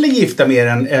inte heller gifta mer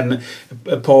än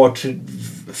ett par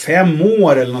 5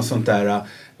 år eller något sånt där.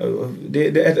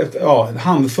 En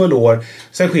handfull år.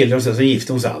 Sen skilde de sig, så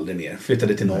gifte hon sig aldrig mer.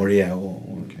 Flyttade till Norge.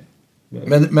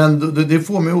 Men det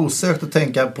får mig osökt att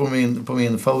tänka på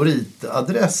min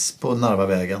favoritadress på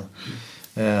Narvavägen.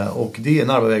 Och det är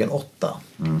Narvavägen 8.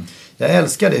 Jag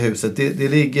älskar det huset. Det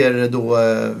ligger då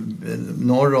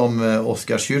norr om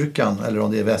Oscarskyrkan, eller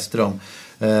om det är väster om.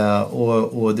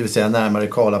 Och det vill säga närmare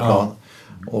Karlaplan.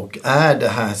 Och är det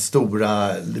här stora,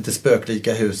 lite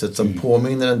spöklika huset som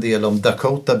påminner en del om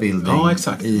Dakota Building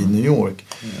i New York.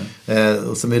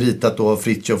 Och som är ritat då av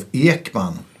Fritiof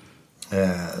Ekman.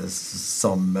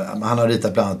 Han har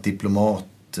ritat bland annat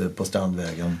Diplomat på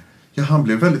Strandvägen. Ja, han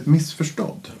blev väldigt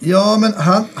missförstådd. Ja, men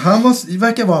han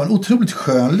verkar vara en otroligt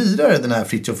skön lirare, den här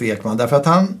Fritiof Ekman. Därför att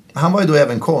han var ju då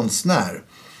även konstnär.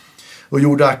 Och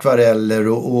gjorde akvareller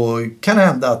och kan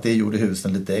hända att det gjorde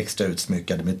husen lite extra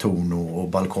utsmyckade med torn och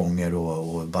balkonger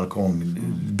och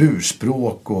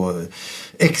balkongburspråk och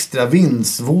extra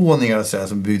vindsvåningar och sådär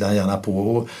som byggde han gärna på.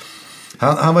 Och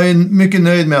han var ju mycket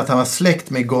nöjd med att han var släkt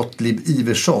med Gottlieb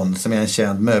Iversson som är en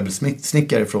känd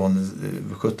möbelsnickare från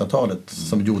 1700-talet.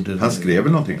 Som gjorde... Han skrev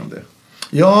väl någonting om det?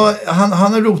 Ja,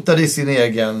 han rotade i sin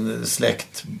egen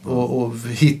släkt och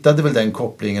hittade väl den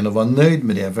kopplingen och var nöjd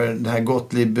med det. För den här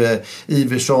Gottlieb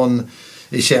Iversson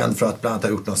är känd för att bland annat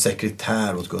ha gjort någon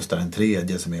sekretär åt Gustav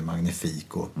III som är magnifik.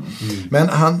 Men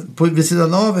vid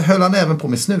sidan av höll han även på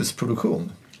med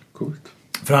snusproduktion. Coolt.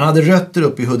 För han hade rötter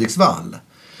upp i Hudiksvall.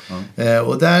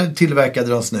 Och där tillverkade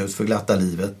de snus för glatta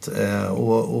livet.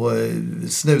 Och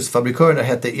snusfabrikören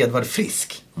hette Edvard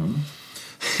Frisk.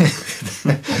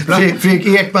 Fredrik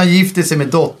Ekman gifte sig med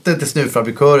dottern till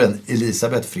snusfabrikören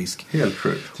Elisabeth Frisk. Helt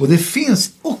sjukt. Och det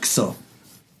finns också,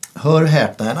 hör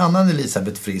häpna, en annan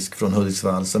Elisabeth Frisk från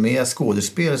Hudiksvall som är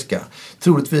skådespelerska.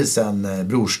 Troligtvis en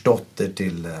brorsdotter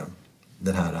till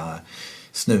den här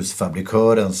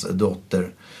snusfabrikörens dotter.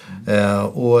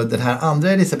 Och den här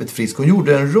andra Elisabeth Frisk, hon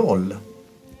gjorde en roll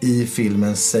i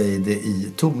filmen Säg det i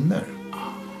toner.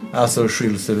 Alltså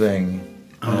Jules Sylvain.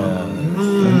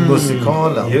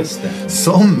 Musikalen. Just det.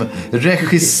 Som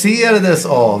regisserades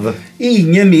av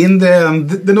ingen mindre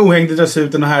än den ohängde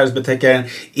drasuten och herresbetäckaren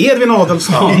Edvin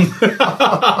Adolfsson.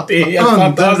 Det är helt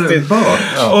fantastiskt.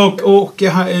 Och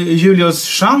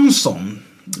Julius Jansson.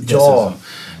 Ja.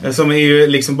 Som är ju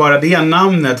liksom bara det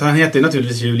namnet. Han heter ju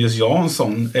naturligtvis Julius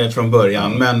Jansson från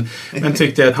början. Men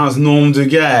tyckte att hans nom du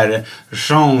guerre,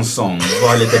 Jansson,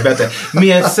 var lite bättre.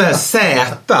 Med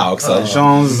Z också.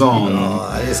 Jansson.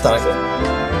 Ja, det är starkt.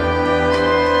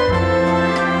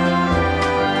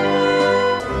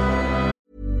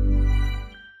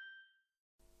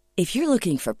 If you're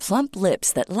looking for plump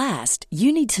lips that last,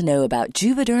 you need to know about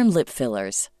Juvederm lip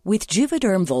fillers. With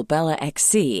Juvederm Volbella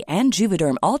XC and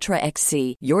Juvederm Ultra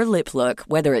XC, your lip look,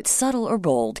 whether it's subtle or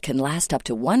bold, can last up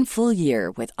to 1 full year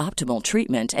with optimal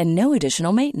treatment and no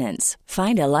additional maintenance.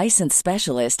 Find a licensed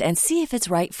specialist and see if it's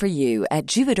right for you at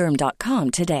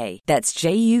Juvederm.com today. That's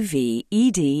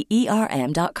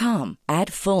JUVEDERM.com.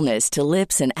 Add fullness to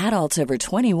lips in adults over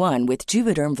 21 with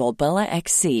Juvederm Volbella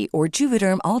XC or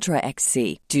Juvederm Ultra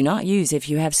XC. Do not use if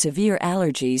you have severe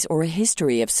allergies or a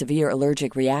history of severe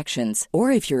allergic reactions, or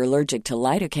if you're allergic to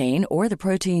lidocaine or the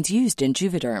proteins used in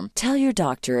Juvederm. Tell your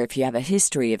doctor if you have a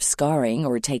history of scarring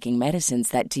or taking medicines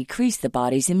that decrease the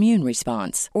body's immune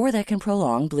response or that can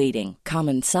prolong bleeding.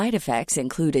 Common side effects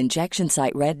include injection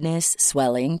site redness,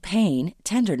 swelling, pain,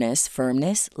 tenderness,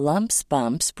 firmness, lumps,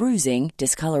 bumps, bruising,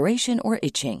 discoloration, or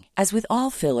itching. As with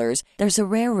all fillers, there's a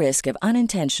rare risk of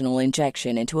unintentional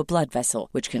injection into a blood vessel,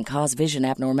 which can cause vision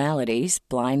abnormalities,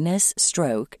 blindness,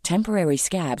 stroke, temporary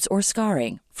scabs, or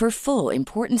scarring. For full,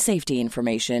 important safety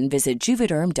information, visit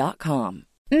Juvederm.com.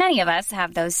 Many of us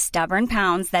have those stubborn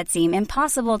pounds that seem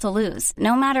impossible to lose,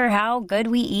 no matter how good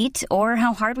we eat or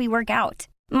how hard we work out.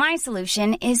 My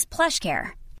solution is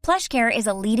PlushCare. PlushCare is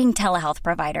a leading telehealth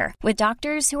provider with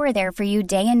doctors who are there for you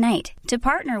day and night to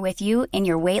partner with you in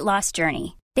your weight loss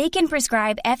journey. They can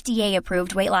prescribe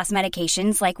FDA-approved weight loss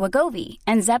medications like Wegovy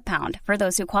and Zepbound for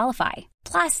those who qualify.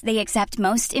 Plus, they accept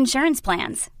most insurance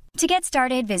plans. To get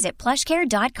started, visit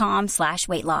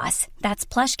plushcare.com/weightloss. That's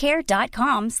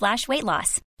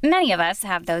plushcare.com/weightloss. Many of us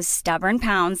have those stubborn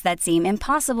pounds that seem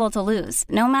impossible to lose,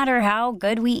 no matter how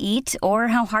good we eat or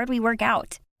how hard we work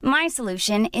out. My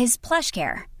solution is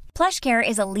PlushCare. PlushCare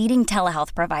is a leading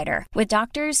telehealth provider with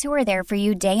doctors who are there for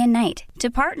you day and night to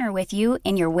partner with you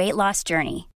in your weight loss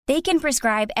journey. They can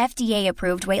prescribe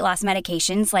FDA-approved weight loss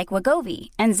medications like Wegovy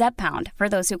and Zepbound for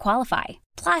those who qualify.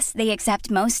 Plus, they accept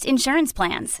most insurance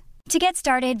plans. To get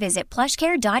started, visit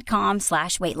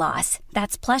plushcare.com/weightloss.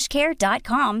 That's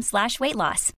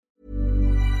plushcare.com/weightloss.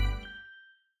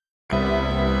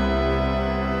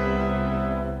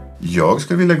 Jag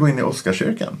skulle vilja gå in i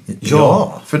Oscarskyrkan.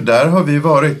 Ja. För där har vi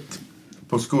varit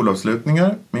på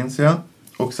skolavslutningar, minns jag.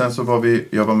 Och sen så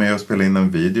jag var med och spelade in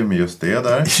en video med just det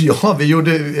där. Ja, vi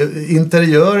gjorde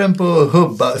interiören på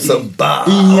Hubba.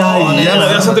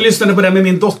 Jag satt och lyssnade på den med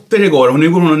min dotter igår och nu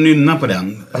går hon och nynnar på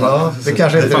den. Ja, det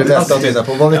kanske inte är det bästa att titta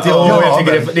på. Vad vet jag? Ja, jag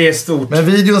tycker det är stort. Men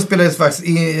videon spelades faktiskt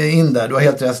in där. Du har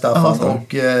helt rätt, Staffan.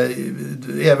 Och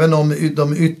även om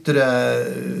de yttre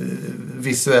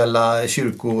visuella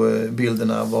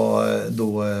kyrkobilderna var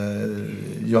då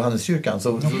Johanneskyrkan,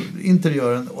 så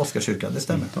interiören Oscarskyrkan, det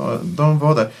stämmer. De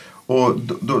var där. Och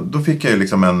då fick jag ju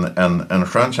liksom en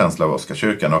skön känsla av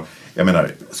Oscarskyrkan. Och jag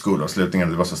menar,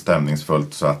 skolavslutningen, det var så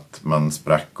stämningsfullt så att man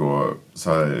sprack och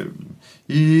sa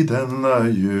i denna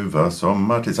ljuva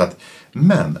sommartid. Så att,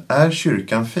 men är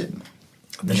kyrkan fin?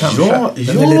 Den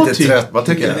är lite trött. Vad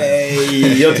tycker du?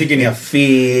 Nej, jag tycker ni har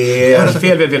fel.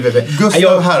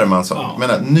 Gustav Hermansson,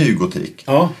 menar nygotik.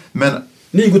 Ja. Men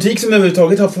nygotik som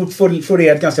överhuvudtaget har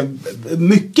florerat ganska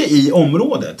mycket i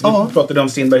området. Ja. Vi pratade om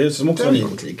Strindberghuset som också var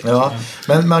nygotik. Ja,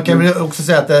 men man kan väl också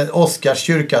säga att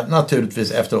Oscarskyrkan,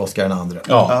 naturligtvis efter Oscar den andra.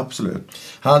 ja, absolut.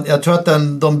 Jag tror att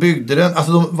de byggde den,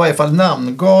 alltså de i varje fall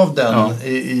namngav den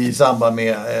i samband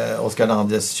med Oscar den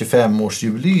andres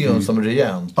 25-årsjubileum som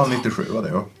regent. Ja, 97 var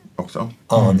det också.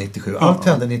 Ja, 97. Allt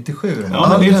hände 97. Ja,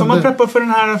 men det får man preppa för den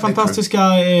här fantastiska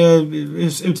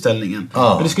utställningen.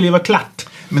 Ja. Men det skulle ju vara klart.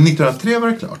 Men 1903 var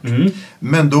det klart.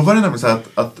 Men då var det nämligen så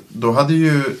att då hade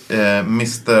ju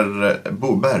Mr.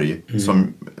 Boberg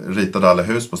som ritade alla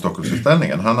hus på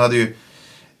Stockholmsutställningen. Han hade ju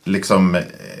liksom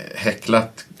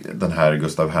häcklat den här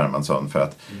Gustav Hermansson för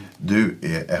att du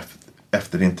är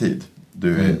efter din tid.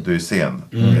 Du är sen.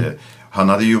 Han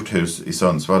hade gjort hus i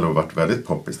Sundsvall och varit väldigt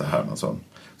poppis där, Hermansson.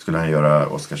 Skulle han göra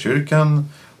Oscarskyrkan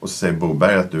och så säger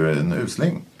Boberg att du är en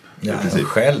usling. Ja, en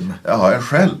själv. Ja, en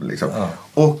själv liksom. Ja.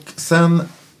 Och sen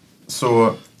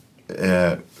så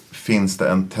finns det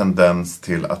en tendens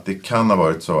till att det kan ha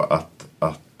varit så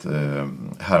att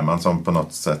Hermansson på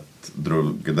något sätt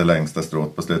drog det längsta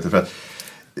strået på slutet. För att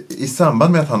i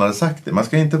samband med att han hade sagt det, man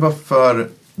ska inte vara för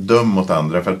dum mot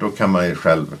andra för att då kan man ju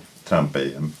själv trampa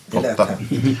i en potta.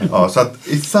 Ja, så att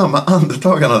i samma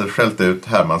andetag han hade skällt ut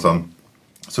Hermansson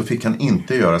så fick han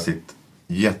inte göra sitt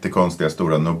jättekonstiga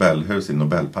stora Nobelhus i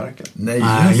Nobelparken. Nej,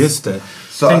 just det.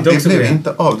 Så att det blev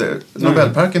inte av det.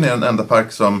 Nobelparken är den enda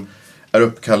park som är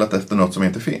uppkallat efter något som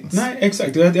inte finns. Nej,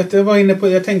 exakt. Jag var inne på,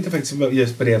 jag tänkte faktiskt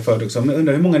just på det förut också. Men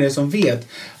undrar hur många det är som vet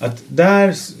att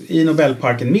där i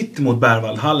Nobelparken mitt emot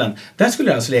Berwaldhallen, där skulle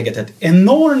det alltså legat ett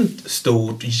enormt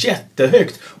stort,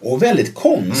 jättehögt och väldigt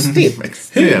konstigt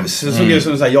hus. Så såg ut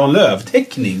som en sån här Jan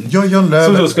Lööf-teckning. Ja, Jan Lööf.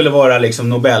 Som då skulle vara liksom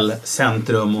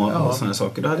Nobelcentrum och sådana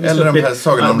saker. Då hade vi eller de här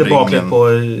Sagan om ringen på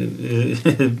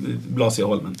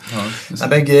Blasieholmen. Ja.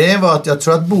 Men grejen var att jag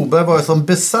tror att Boberg var som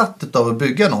besatt av att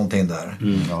bygga någonting där.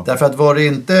 Därför att var det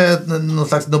inte någon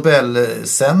slags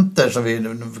Nobelcenter som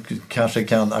vi kanske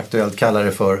kan aktuellt kalla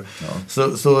det för,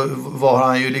 så var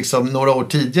han ju liksom några år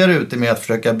tidigare ute med att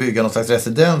försöka bygga någon slags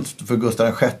residens för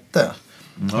Gustav VI.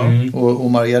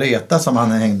 Och Margareta som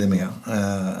han hängde med,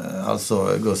 alltså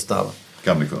Gustav.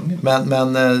 Gamle kungen.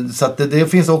 Men så att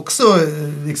det finns också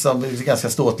liksom ganska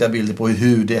ståtliga bilder på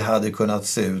hur det hade kunnat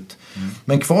se ut.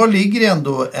 Men kvar ligger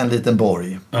ändå en liten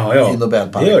borg i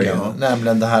Nobelparken.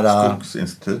 Nämligen det här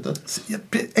Skogsinstitutet.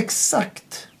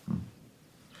 Exakt.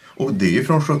 Och det är ju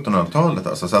från 1700-talet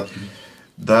alltså. Så att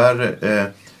där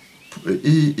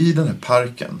i den här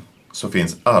parken så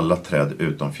finns alla träd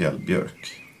utom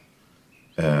fjällbjörk.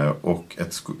 Och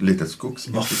ett litet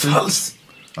skogsinstitut. Vad falskt!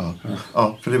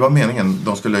 Ja, för det var meningen.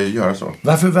 De skulle göra så.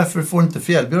 Varför får inte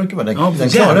fjällbjörken vara den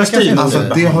klara alltså,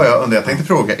 det har jag undrat. Jag tänkte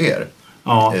fråga er.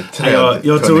 Ja,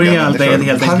 jag tror helt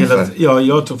enkelt att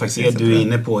jag tror faktiskt att du är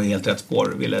inne på helt rätt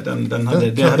spår, Wille. Det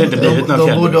hade inte blivit någon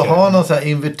de borde ha något så här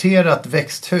inverterat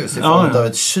växthus i form av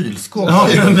ett kylskåp. Ja,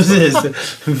 precis.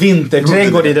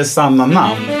 Vinterträdgård i det sanna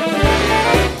namn.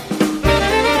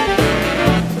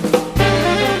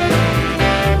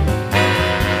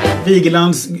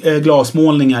 Vigelands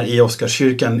glasmålningar i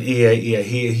Oscarskyrkan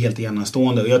är helt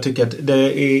enastående. Och jag tycker att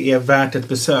det är värt ett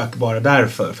besök bara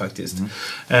därför faktiskt.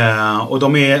 Och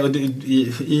de är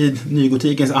i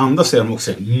nygotikens anda så är de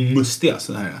också mustiga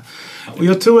sådär. Och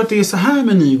jag tror att det är så här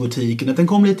med nygotiken, att den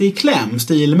kom lite i kläm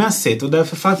stilmässigt och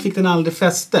därför fick den aldrig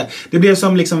fäste. Det blev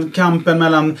som liksom kampen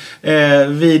mellan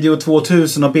Video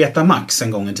 2000 och Betamax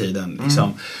en gång i tiden.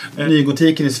 Liksom.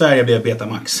 Nygotiken i Sverige blev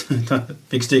Betamax.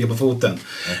 Fick stryka på foten.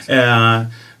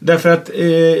 Därför att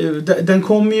den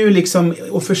kommer ju liksom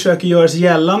och försöker göra sig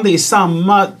gällande i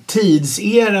samma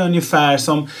tidsera ungefär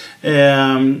som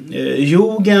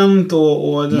Jugend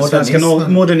och den svenska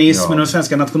modernismen och den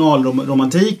svenska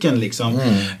nationalromantiken liksom.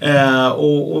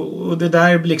 Och det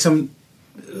där liksom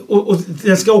och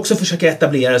den ska också försöka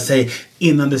etablera sig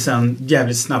innan det sen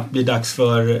jävligt snabbt blir dags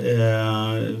för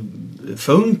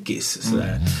funkis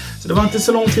sådär. Så det var inte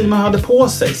så lång tid man hade på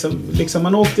sig, så liksom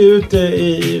man åkte ut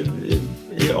i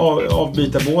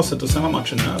avbytarbåset och sen var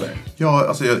matchen över. Ja,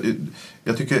 alltså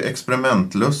jag tycker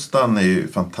experimentlustan är ju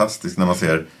fantastisk när man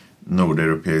ser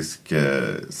nordeuropeisk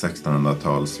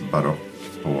 1600-tals barock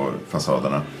på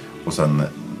fasaderna och sen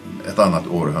ett annat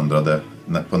århundrade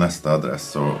på nästa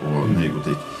adress och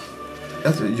nygotik.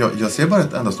 Alltså, jag ser bara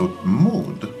ett enda stort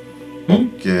mod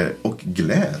och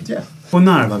glädje. På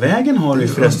Narvavägen har du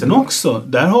förresten också,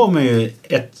 där har man ju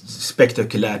ett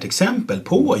spektakulärt exempel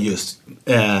på just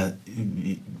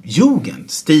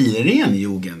jugend, stilren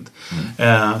jugend.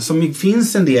 Som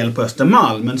finns en del på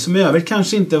Östermalm, men som i övrigt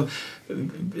kanske inte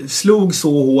slog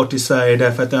så hårt i Sverige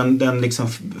därför att den liksom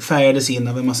färgades in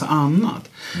av en massa annat.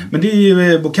 Men det är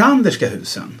ju Bokanderska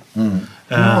husen.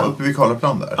 Ja, uppe vid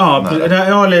Karlaplan där.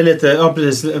 Ja,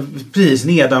 precis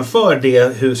nedanför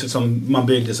det huset som man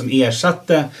byggde som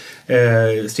ersatte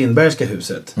Strindbergska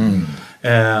huset.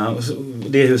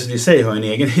 Det huset i sig har en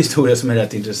egen historia som är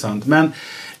rätt intressant. Men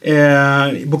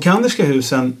Bokanderska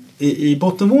husen, i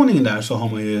bottenvåningen där så har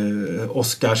man ju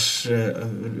Oscars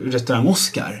restaurang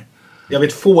Oscar. Jag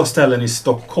vet få ställen i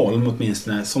Stockholm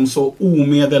åtminstone som så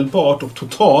omedelbart och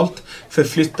totalt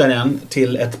förflyttar en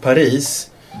till ett Paris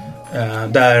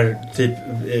där typ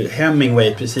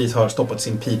Hemingway precis har stoppat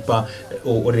sin pipa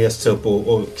och rest sig upp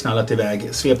och knallat iväg,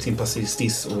 svept sin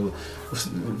pastiss och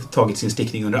tagit sin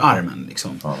stickning under armen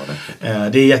liksom. Ja,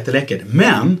 det är jätteläckert.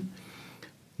 Men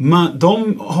man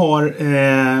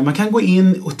kan gå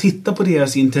in och titta på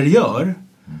deras interiör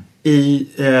i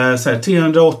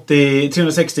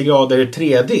 360 grader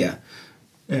 3D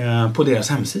på deras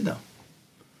hemsida.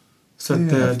 Så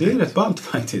det är rätt ballt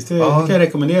faktiskt. Det kan jag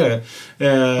rekommendera.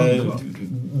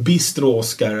 Bistro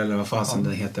Oscar eller vad fasen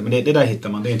det heter. Men det där hittar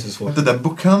man, det är inte så svårt. Det där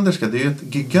Bokanderska, det är ju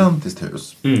ett gigantiskt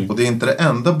hus. Och det är inte det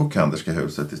enda Bokanderska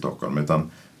huset i Stockholm,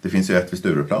 utan det finns ju ett vid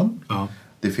Stureplan. Ja.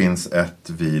 Det finns ett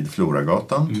vid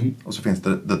Floragatan. Och så finns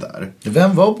det där.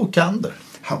 Vem var Bokander?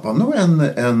 Han var nog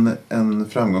en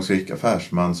framgångsrik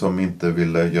affärsman som inte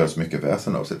ville göra så mycket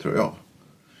väsen av sig, tror jag.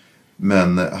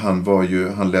 Men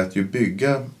han lät ju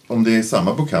bygga, om det är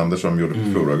samma Bokander som gjorde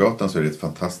på Floragatan, så är det ett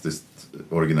fantastiskt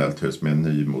originellt hus med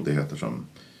nymodigheter som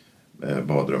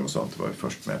badrum och sånt var ju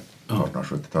först med på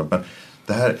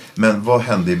 1870-talet. Men vad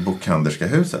hände i Bokhanderska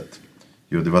huset?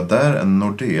 Jo, det var där en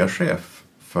Nordea-chef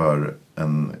för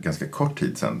en ganska kort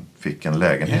tid sedan fick en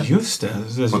lägenhet. Just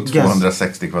det. På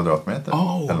 260 kvadratmeter.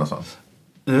 Eller något sånt.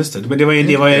 Just det.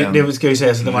 Men det ska ju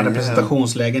sägas att det var en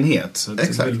representationslägenhet. Så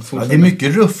exakt. Det är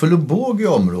mycket ruffel och båg i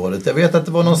området. Jag vet att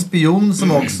det var någon spion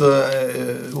som också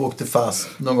åkte fast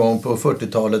någon gång på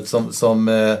 40-talet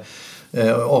som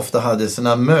ofta hade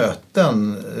sina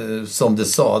möten, som det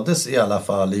sades i alla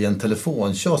fall, i en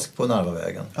telefonkiosk på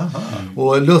Narvavägen.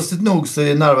 Och lustigt nog så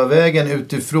är Narvavägen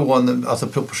utifrån, alltså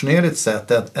proportionerligt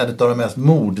sett, en av de mest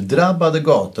morddrabbade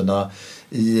gatorna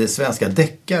i svenska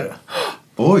deckare.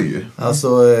 Oj!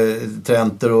 Alltså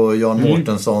Trenter och Jan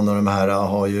Mårtensson och de här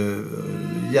har ju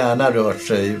gärna rört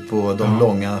sig på de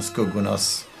långa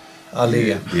skuggornas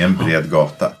allé. Det är en bred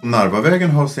gata.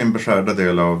 Narvavägen har sin beskärda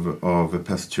del av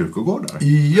pestkyrkogårdar.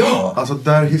 Ja! Alltså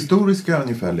där historiska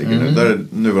ungefär ligger nu. Där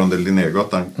nuvarande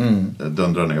Linnégatan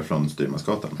dundrar ner från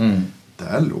Styrmansgatan.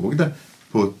 Där låg det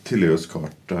på Tilleus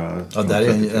karta. Ja, där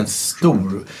är en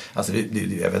stor, alltså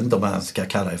jag vet inte om man ska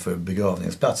kalla det för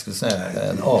begravningsplats, skulle säga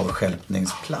en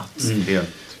avstjälpningsplats.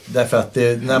 Därför att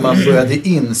när man började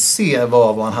inse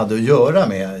vad man hade att göra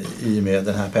med i med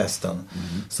den här pesten,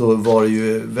 så var det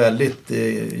ju väldigt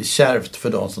kärvt för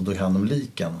de som tog hand om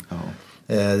liken.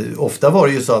 Ofta var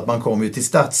det ju så att man kom ju till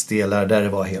stadsdelar där det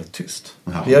var helt tyst.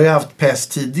 Vi har ju haft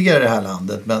pest tidigare i det här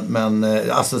landet, men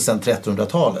alltså sedan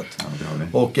 1300-talet.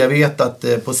 Och jag vet att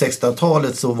på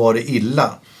 1600-talet så var det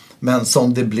illa. Men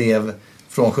som det blev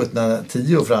från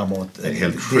 1710 och framåt.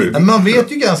 Helt sjukt. Man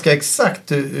vet ju ganska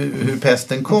exakt hur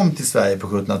pesten kom till Sverige på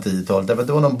 1710-talet. Därför att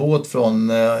det var någon båt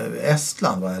från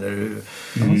Estland, va? Eller,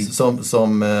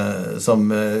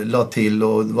 som la till,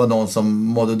 och det var någon som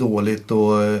mådde dåligt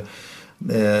och...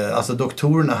 alltså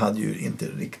doktorerna hade ju inte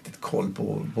riktigt koll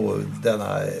på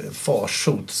denna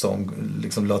farsot som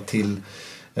liksom la till,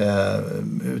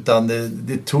 utan det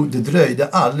dröjde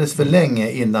alldeles för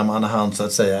länge innan man hann så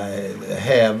att säga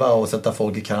häva och sätta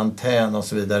folk i karantän och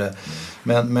så vidare.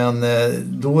 Men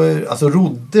då, alltså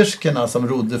rodderskorna som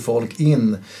rodde folk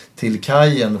in till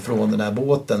kajen från den här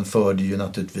båten förde ju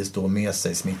naturligtvis då med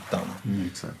sig smittan.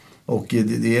 Exakt. Och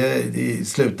i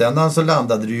slutändan så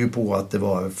landade det ju på att det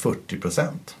var 40%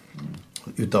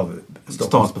 utav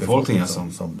stadsbefolkningen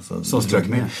som strök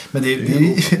med. Men det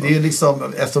är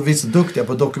liksom, eftersom vi är så duktiga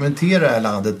på att dokumentera det här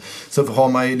landet, så har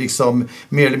man ju liksom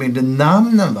mer eller mindre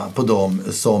namnen, va, på dem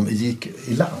som gick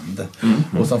i land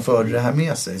och som förde det här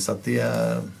med sig. Så att det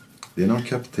är någon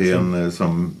kapten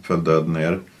som föll död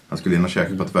ner. Han skulle in och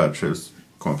käka på ett värdshus,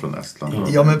 kom från Estland.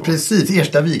 Ja, men precis.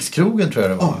 Erstavikskrogen tror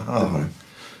jag det var. Ja, det var det.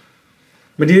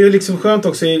 Men det är ju liksom skönt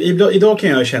också. Idag kan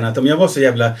jag känna att om jag var så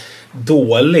jävla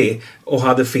dålig och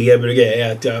hade feber och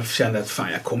grejer, att jag kände att fan,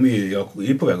 jag är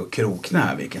ju på väg att krokna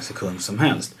här vilken sekund som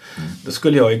helst. Då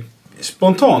skulle jag ju,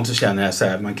 spontant så känner jag så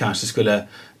här, att man kanske skulle,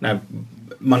 när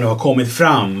man nu har kommit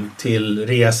fram till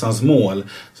resans mål,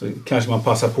 så kanske man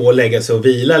passar på att lägga sig och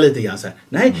vila lite grann så här.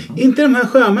 Nej, inte de här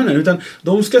sjömännen, utan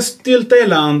de ska stylta i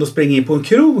land och springa in på en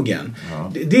krogen.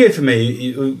 Det är för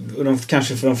mig, och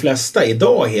kanske för de flesta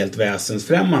idag, helt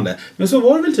väsensfrämmande. Men så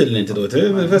var det väl tydligen inte då.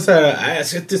 Det var så här, jag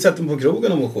ska inte sätta mig på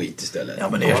krogen och må skit istället. Ja,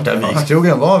 men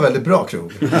Erstavikskrogen var en väldigt bra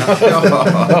krog.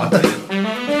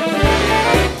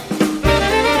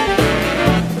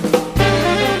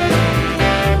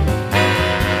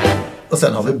 Och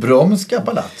sen har vi Bromska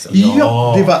palatsen.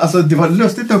 Ja, det var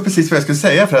lustigt då, precis vad jag skulle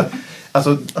säga. För att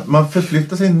alltså, man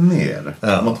förflyttar sig ner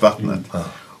mot vattnet.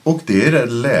 Och det är det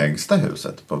lägsta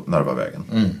huset på Narvavägen.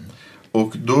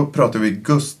 Och då pratar vi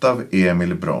Gustav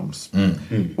Emil Broms.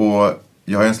 Och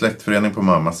jag har en släktförening på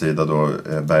mammas sida då,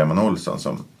 Bergman Olsson,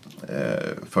 som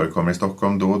förekommer i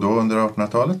Stockholm då och då under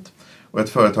 1800-talet. Och ett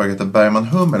företag heter Bergman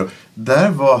Hummel. Där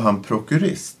var han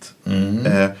prokurist.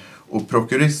 Och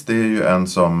prokurist är ju en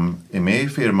som är med i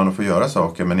firman och får göra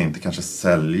saker men inte kanske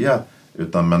sälja,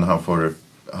 men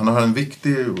han har en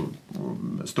viktig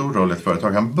stor roll i ett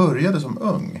företag. Han började som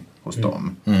ung hos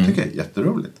dem. Tycker jag är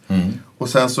jätteroligt. Och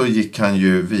sen så gick han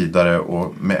ju vidare,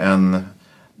 och med en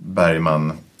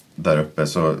Bergman där uppe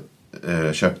så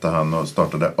köpte han och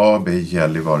startade AB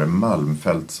Gällivare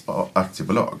Malmfälts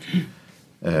aktiebolag.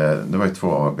 Det var ju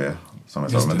 2 AB.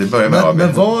 Men det börjar med AB.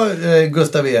 Men var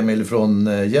Gustav Emil från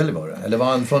Gällivare? Eller var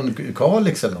han från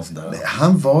Kalix eller något sånt där?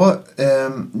 Han var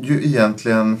ju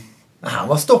egentligen... Han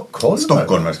var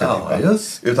stockholmare. Ja,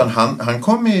 just. Utan han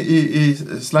kom i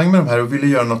slang med de här och ville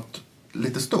göra något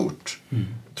lite stort.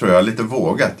 Tror jag. Lite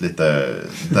vågat. Lite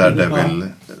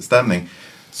Daredevil-stämning.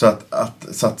 Så att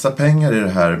satsa pengar i det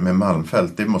här med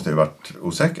Malmfält, det måste ju varit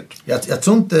osäkert. Jag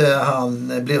tror inte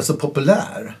han blev så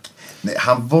populär. Nej,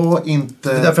 han var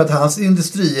inte... Därför att hans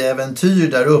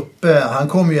industriäventyr där uppe, han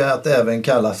kom ju att även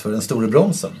kallas för den store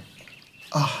bromsen.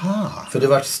 Aha. För det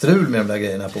var strul med de där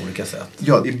grejerna på olika sätt.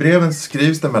 Ja, i breven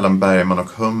skrivs det mellan Bergman och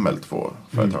Hummel, 2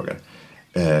 företagare.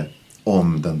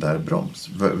 Om den där broms.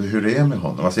 Hur är det med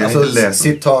honom? Alltså,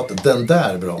 citat, den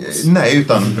där broms. Nej,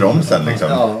 utan bromsen liksom.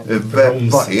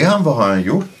 Vad är han? Vad har han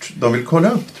gjort? De vill kolla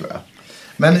upp, tror jag.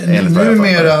 Men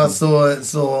numera så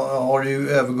har det ju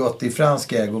övergått i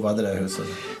fransk ägo, vad det där huset.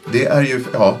 Det är ju,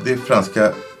 det är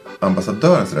franska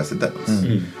ambassadörens residens.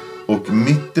 Och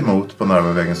mitt emot på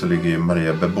Narvavägen så ligger ju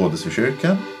Maria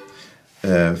Bebådelsekyrkan.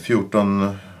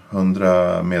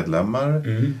 1400 medlemmar.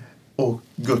 Och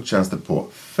gudstjänster på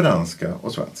franska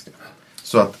och svenska.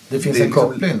 Så att det finns en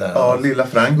koppling där. Ja, lilla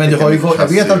Frankrike. Men det har ju jag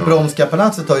vet att Bromska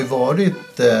palatset har ju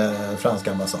varit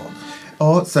franska ambassad.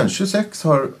 Ja, sen 26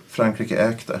 har Frankrike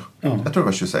ägt det. Jag tror det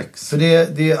var 26. Så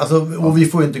det alltså, och vi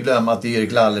får ju inte glömma att det är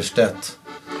Erik Lallerstedt.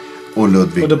 Och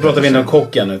Ludvig. Och då pratar vi inte om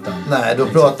kocken utan... Nej, då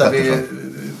pratar vi...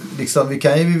 Liksom, vi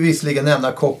kan ju visserligen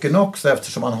nämna kocken också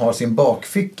eftersom han har sin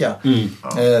bakficka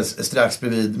strax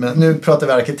bredvid. Men nu pratar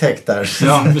vi arkitekt där.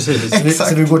 Ja, precis.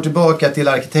 Så vi går tillbaka till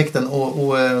arkitekten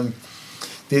och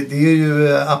det är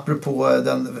ju apropå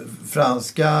den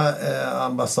franska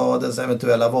ambassadens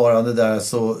eventuella varande där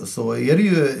så är det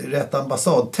ju rätt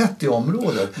ambassadtätt i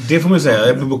området. Det får man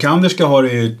säga. På Bokanderska har det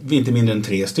ju inte mindre än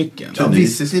 3 stycken. Ja,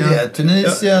 visst är det.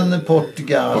 Tunisien,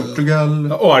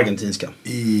 Portugal och argentinska.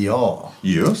 Ja.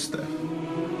 Just det.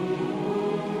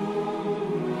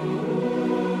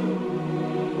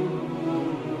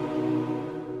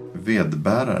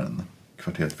 Vedbäraren.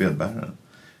 Kvarteret Vedbäraren.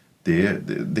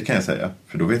 Det kan jag säga.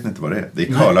 För då vet ni inte vad det är. Det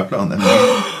är Karlaplanen.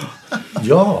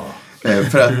 Ja.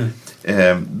 För att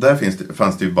där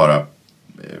fanns det ju bara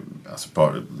alltså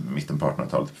på mitten på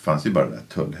 1800-talet fanns ju bara det där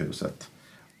tullhuset.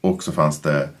 Och så fanns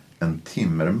det en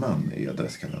timmerman i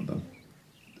adresskalendern.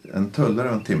 En tullare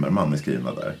och en timmerman är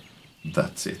skrivna där.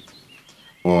 That's it.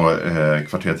 Och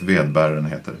kvarteret Vedbäraren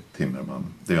heter Timmerman.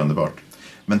 Det är underbart.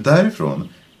 Men därifrån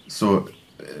så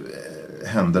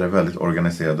hände det väldigt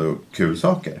organiserade och kul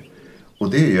saker.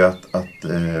 Och det är ju att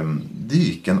det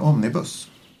gick en omnibus.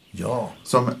 Ja.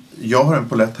 Jag har en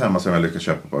polett hemma som jag lyckas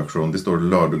köpa på auktion. Det står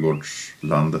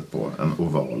Ladugårdslandet på en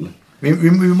oval.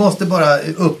 Vi måste bara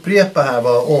upprepa här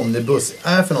vad omnibus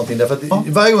är för någonting. Därför att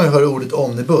varje gång jag hör ordet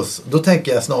omnibus, då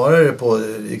tänker jag snarare på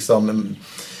liksom,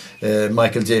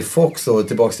 Michael J. Fox och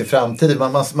Tillbaks till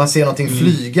framtiden. Man ser någonting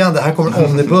flygande. Här kommer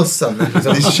omnibussen.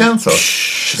 Liksom, det känns så.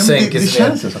 Det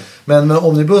känns så. Men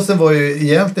omnibussen var ju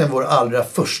egentligen vår allra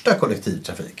första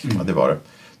kollektivtrafik. Ja, det var det.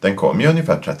 Den kom ju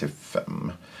ungefär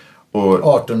 35. Och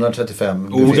 1835.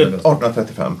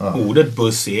 1835. Ja. Ordet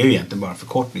buss är ju egentligen bara en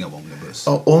förkortning av omnibus.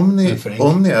 Ja, omni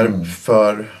är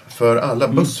för alla.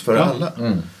 Buss för alla.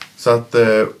 Så att,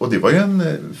 och det var ju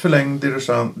en förlängd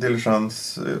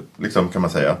diligens liksom, kan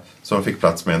man säga. Som fick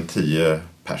plats med en 10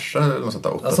 perser eller något sånt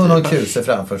där. Alltså någon kuse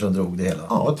framför som drog det hela.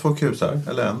 Ja, 2 kusar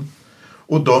eller en.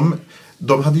 Och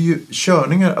de hade ju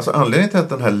körningar. Alltså anledningen till att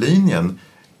den här linjen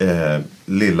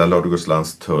Lilla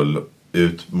Ladugårdslands tull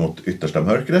ut mot yttersta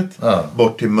mörkret.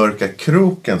 Bort till Mörka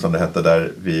kroken som det hette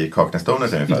där vid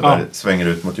Kaknästornet ungefär. Där det svänger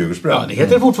ut mot Djurgårdsbrunn. Ja, det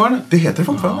heter det fortfarande. Det heter det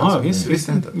fortfarande. Ja, visst.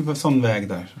 Det var sån väg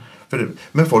där.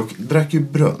 Men folk drack ju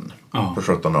brunn på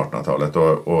 1700-1800-talet.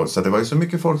 Och så det var ju så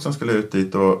mycket folk som skulle ut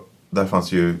dit. Och där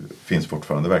finns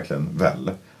fortfarande verkligen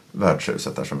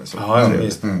värdshuset där som är så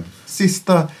trevligt.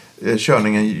 Sista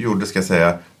körningen gjordes, ska jag säga,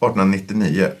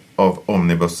 1899 av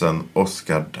omnibussen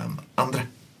Oscar den andre.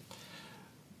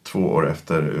 2 år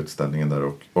efter utställningen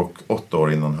där och 8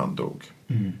 år innan han dog.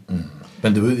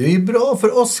 Men det är ju bra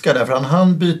för Oscar där, för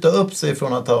han byta upp sig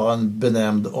från att ha en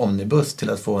benämnd omnibus till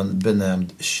att få en benämnd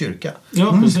kyrka.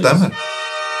 Ja, precis. Stämmer.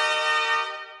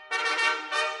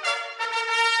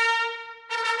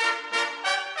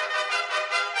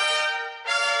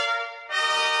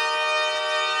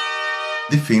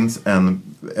 Det finns en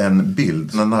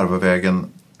bild när Narvavägen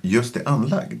just är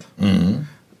anlagd.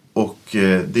 Och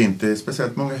det är inte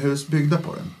speciellt många hus byggda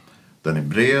på den. Den är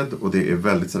bred och det är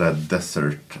väldigt sådär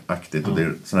desert-aktigt. Och det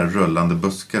är sådana här rullande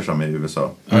buskar som är i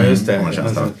USA. Ja, just det.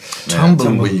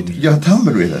 Tumbleweed. Ja,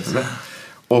 tumbleweed.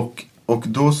 Och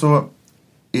då så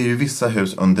är ju vissa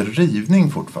hus under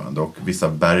rivning fortfarande. Och vissa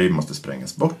berg måste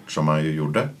sprängas bort, som man ju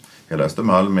gjorde. Hela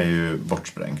Östermalm är ju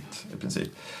bortsprängt i princip.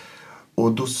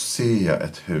 Och då ser jag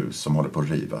ett hus som håller på att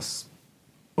rivas.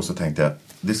 Och så tänkte jag,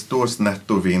 det står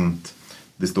snett och vint.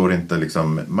 Det står inte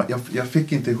liksom... Jag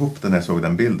fick inte ihop det när jag såg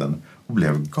den bilden. Och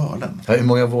blev galen. Ja, hur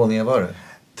många våningar var det?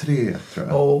 3 tror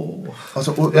jag.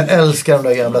 Alltså, jag älskar de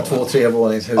där gamla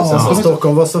 2-3-våningshusen som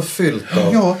Stockholm var så fyllt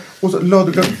av. Ja, och så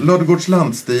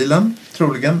Ladugårdslandstilen,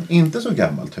 troligen inte så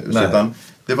gammalt hus. Utan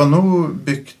det var nog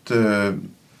byggt,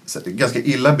 ganska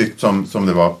illa byggt som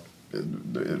det var.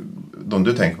 De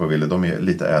du tänker på, Wille, de är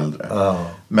lite äldre.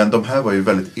 Men de här var ju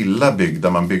väldigt illa byggda.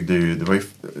 Man byggde ju, det var ju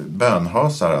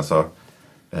bönhasar alltså,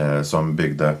 som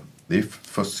byggde, det är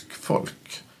fuskfolk.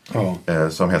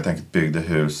 Som helt enkelt byggde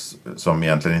hus som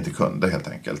egentligen inte kunde helt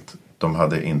enkelt. De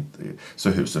hade inte, så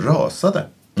hus rasade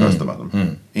på Östermalm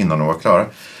innan de var klara.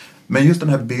 Men just den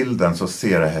här bilden, så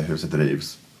ser det här huset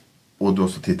rivs. Och då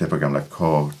så tittar jag på gamla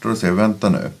kartor och säger, vänta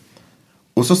nu.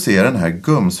 Och så ser den här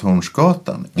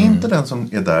Gumshornsgatan. Inte den som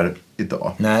är där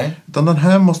idag. Nej. Utan den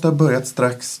här måste ha börjat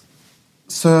strax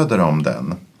söder om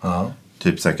den.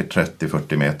 Typ säkert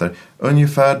 30-40 meter.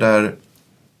 Ungefär där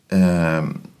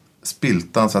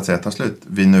Spiltan så att säga tar slut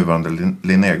vid nuvarande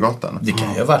Linnégatan. Det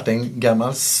kan ju ha varit en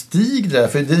gammal stig där,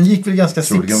 för den gick väl ganska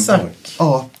zigzag.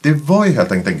 Ja, det var ju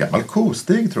helt enkelt en gammal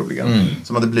kostig troligen.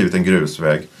 Som hade blivit en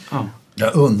grusväg.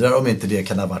 Jag undrar om inte det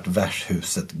kan ha varit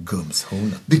värdshuset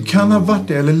Gumshornet. Det kan ha varit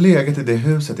det, eller legat i det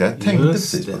huset. Jag tänkte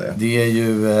precis på det. Det är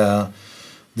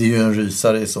ju en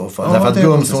rysare i så fall. Därför att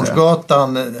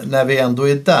Gumshornsgatan, när vi ändå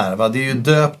är där, va, det är ju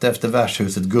döpt efter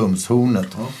värdshuset Gumshornet.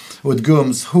 Och ett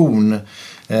gumshorn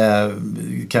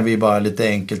kan vi bara lite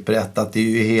enkelt berätta att det är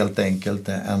ju helt enkelt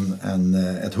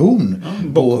ett horn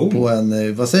på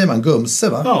en, vad säger man, gumse,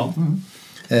 va? Ja.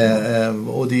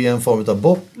 Och det är en form av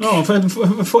bock. Ja, för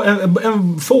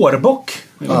en fårbock.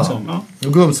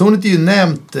 Och gumshornet är ju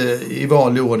nämnt i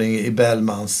vanlig ordning i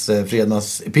Bellmans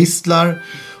Fredmans epistlar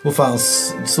och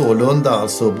fanns sålunda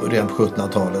alltså redan på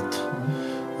 1700-talet.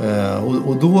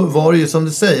 Och då var det ju som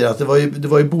du säger att det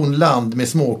var ju bondland med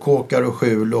småkåkar och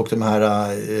skjul och de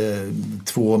här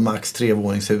 2 max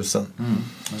 3-våningshusen.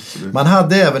 Man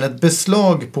hade även ett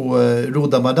beslag på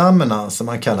Roddamadammerna som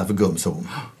man kallar för Gumshorn.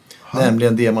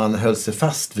 Nämligen det man höll sig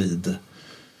fast vid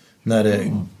när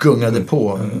det gungade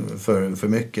på för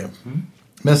mycket.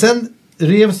 Men sen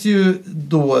revs ju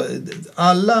då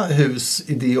alla hus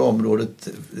i det området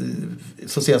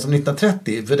så sent som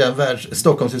 1930 för den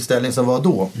Stockholmsutställning som var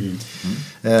då.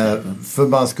 För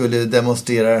man skulle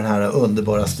demonstrera den här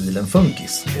underbara stilen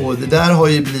funkis. Och det där har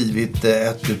ju blivit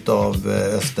ett av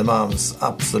Östermalms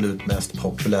absolut mest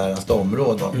populäraste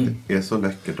områden. Det är så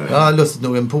läckert där. Ja, lustigt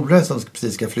nog en polare som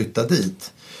precis ska flytta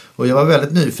dit. Och jag var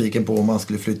väldigt nyfiken på om man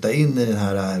skulle flytta in i den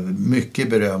här mycket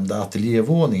berömda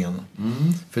ateljévåningen.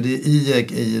 För det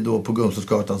i då på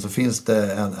Gumshornsgatan så finns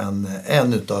det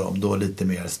en utav dem då lite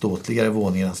mer ståtligare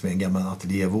våningarna som är en gammal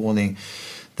ateljévåning.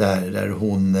 Där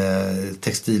hon,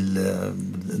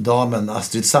 textildamen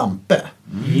Astrid Sampe.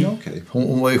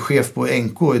 Hon var ju chef på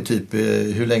NK i typ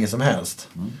hur länge som helst.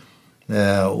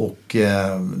 Och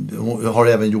hon har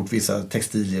även gjort vissa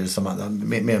textilier som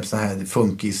med såna här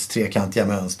funkis, trekantiga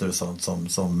mönster och sånt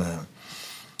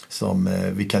som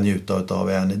vi kan njuta av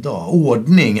än idag.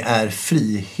 Ordning är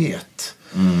frihet.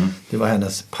 Det var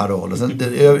hennes paroll. Och sen,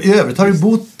 i övrigt har det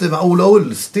bott, Ola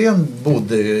Ullsten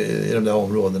bodde i de där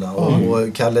områdena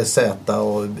och Kalle Zäta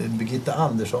och Birgitta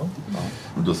Andersson.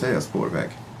 Och då säger jag spårväg.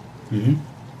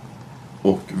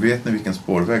 Och vet ni vilken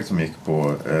spårväg som gick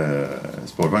på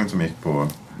spårvagn som gick på,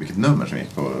 vilket nummer som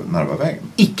gick på Narvavägen?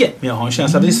 Icke, men jag har en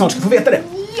känsla att vi snart ska få veta det.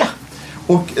 Ja!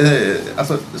 Och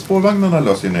alltså spårvagnarna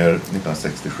lades ju ner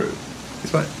 1967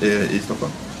 i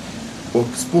Stockholm. Och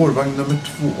spårvagn nummer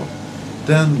 2,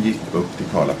 den gick upp till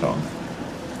Karlaplan.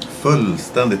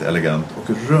 Fullständigt elegant och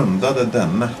rundade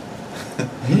denna.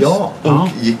 Ja. Och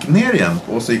gick ner igen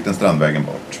och så gick den Strandvägen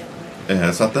bort.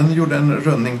 Så att den gjorde en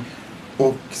rundning.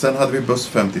 Och sen hade vi buss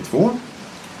 52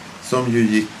 som ju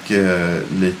gick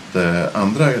lite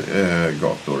andra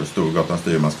gator. Storgatan,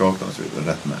 Styrmansgatan och så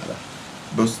vidare, rätt nära.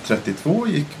 Buss 32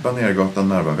 gick Banergatan,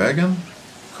 Narvavägen,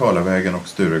 Karlavägen och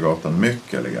Sturegatan,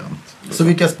 mycket elegant. Så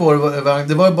vilka spårvagn?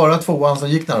 Det var ju bara 2an som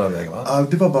gick Narvavägen, va? Ja,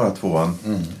 det var bara 2an.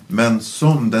 Men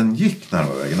som den gick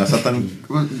Narvavägen. Så att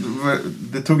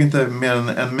det tog inte mer än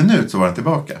en minut så var den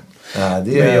tillbaka. Ja,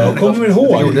 jag kommer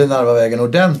ihåg. Det gjorde Narvavägen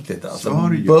ordentligt.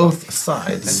 Alltså. Both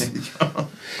sides. Ja.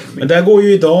 Men där går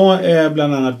ju idag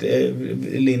bland annat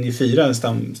linje 4,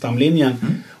 stamlinjen.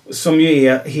 Som ju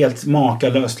är helt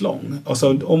makalöst lång.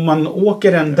 Alltså, om man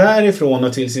åker den därifrån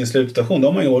och till sin slutstation, då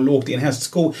har man ju åkt i en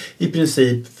hästsko i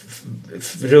princip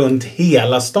runt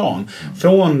hela stan.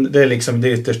 Från det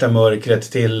yttersta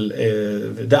mörkret till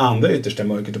det andra yttersta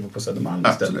mörkret på Södermalm.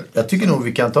 Absolut. Jag tycker nog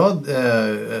vi kan ta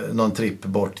någon tripp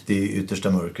bort till yttersta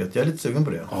mörkret. Jag är lite sugen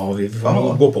på det. Ja, vi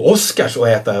får gå på Oscars och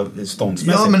äta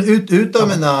ståndsmässigt. Ja, men utav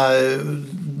mina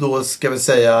då ska vi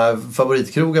säga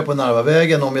favoritkrogar på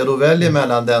Narvavägen. Om jag då väljer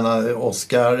mellan denna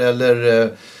Oscar eller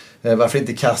varför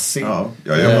inte Cassie. Ja,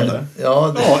 jag gör det.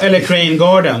 Ja, eller Crane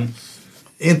Garden.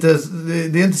 Det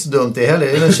är inte så dumt det heller.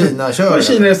 Det är en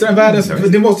Kina-kör.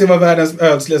 Det måste ju vara världens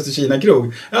ödsligaste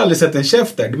Kina-krog. Jag har aldrig sett en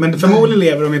chef där. Men förmodligen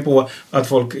lever de ju på att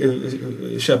folk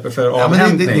köper för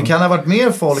avhämtning. Men det kan ha varit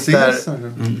mer folk där.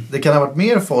 Det kan ha varit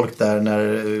mer folk där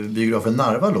när biografen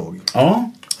Narva låg.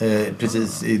 Ja.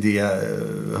 Precis i det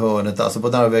hörnet. Alltså på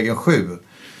Narvavägen 7.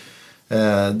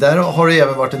 Där har det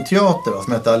även varit en teater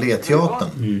som heter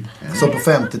Alléteatern. Som på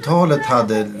 50-talet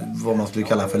hade vad man skulle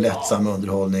kalla för lättsam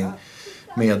underhållning.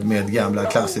 Med gamla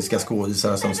klassiska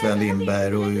skådisar som Sven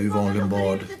Lindberg och Yvonne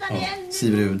Lundbard,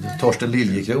 Sivrud, Torsten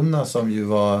Liljekrona som ju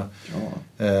var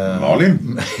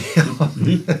Malin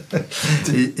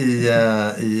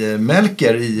i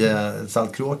Melker i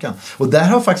Saltkråkan. Och där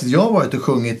har faktiskt jag varit och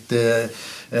sjungit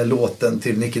låten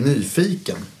till Nicke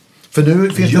Nyfiken. För nu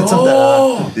finns det ett sånt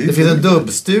där, det finns en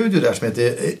dubbstudio där som heter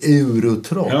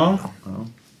Eurotroll. Ja.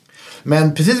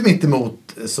 Men precis mitt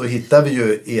emot så hittar vi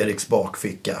ju Eriks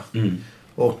bakficka.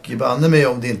 Och banne mig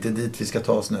om det inte är dit vi ska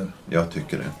ta oss nu. Jag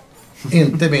tycker det.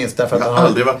 Inte minst därför att jag har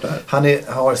aldrig varit där. Han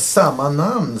har samma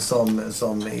namn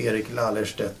som Erik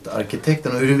Lallerstedt,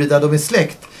 arkitekten. Och huruvida de är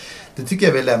släkt, det tycker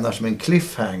jag vi lämnar som en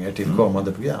cliffhanger till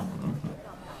kommande program.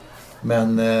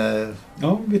 Men...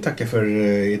 ja, vi tackar för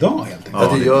idag helt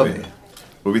enkelt. Ja, det gör vi.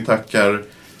 Och vi tackar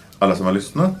alla som har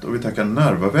lyssnat. Och vi tackar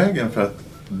Narvavägen för att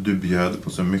du bjöd på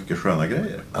så mycket sköna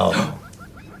grejer. Ja.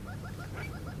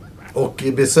 Och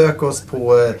besök oss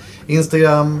på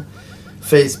Instagram,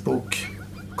 Facebook.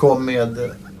 Kom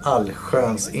med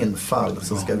allsköns infall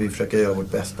så ska vi försöka göra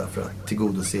vårt bästa för att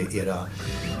tillgodose era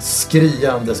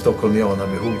skriande stockholmiana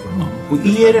behov. Och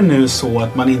är det nu så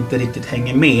att man inte riktigt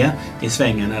hänger med i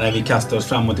svängarna där vi kastar oss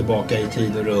fram och tillbaka i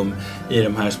tid och rum i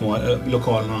de här små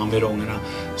lokalerna och environgerna,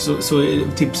 så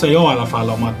tipsar jag i alla fall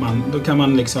om att då kan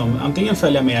man liksom antingen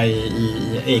följa med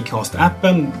i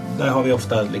Acast-appen, där har vi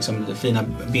ofta liksom fina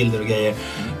bilder och grejer.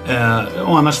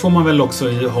 Och annars får man väl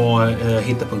också ha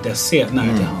hitta.se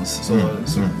nära till hands. Så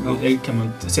kan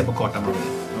man se på kartan man vill.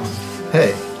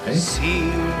 Hej.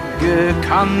 Sigge,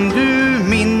 kan du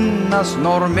minnas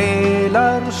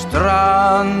Norr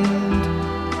strand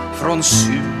från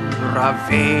sura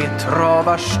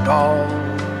Vetravars dal?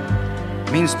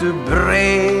 Minns du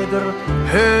bräder,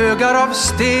 högar av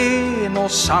sten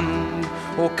och sand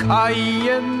och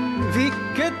kajen,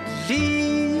 vilket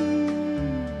liv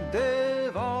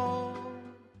det var.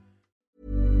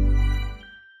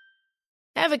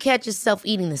 Ever catch yourself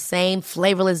eating the same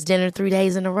flavorless dinner 3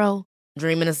 days in a row?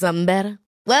 Dreaming of something better?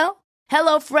 Well,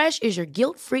 HelloFresh is your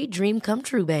guilt-free dream come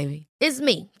true, baby. It's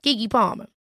me, Keke Palmer.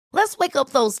 Let's wake up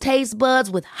those taste buds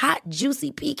with hot,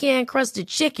 juicy pecan-crusted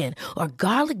chicken or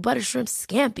garlic butter shrimp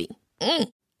scampi.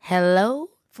 Hello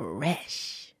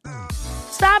Fresh.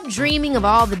 Stop dreaming of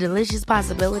all the delicious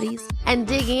possibilities and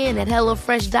dig in at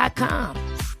HelloFresh.com.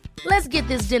 Let's get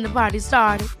this dinner party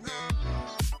started.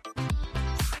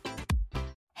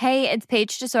 Hey, it's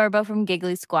Paige DeSorbo from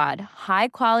Giggly Squad. High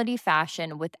quality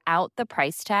fashion without the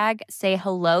price tag. Say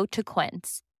hello to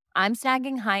Quince. I'm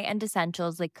snagging high-end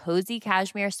essentials like cozy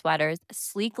cashmere sweaters,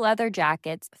 sleek leather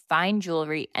jackets, fine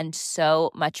jewelry, and so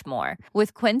much more.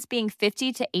 With Quince being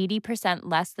 50 to 80%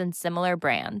 less than similar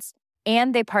brands.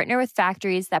 And they partner with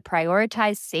factories that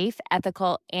prioritize safe,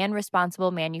 ethical, and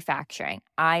responsible manufacturing.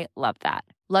 I love that.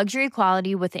 Luxury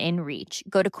quality within reach.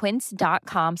 Go to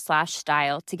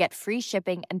quince.com/style to get free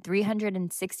shipping and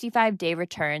 365-day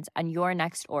returns on your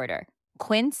next order.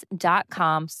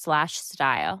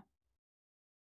 Quince.com/style.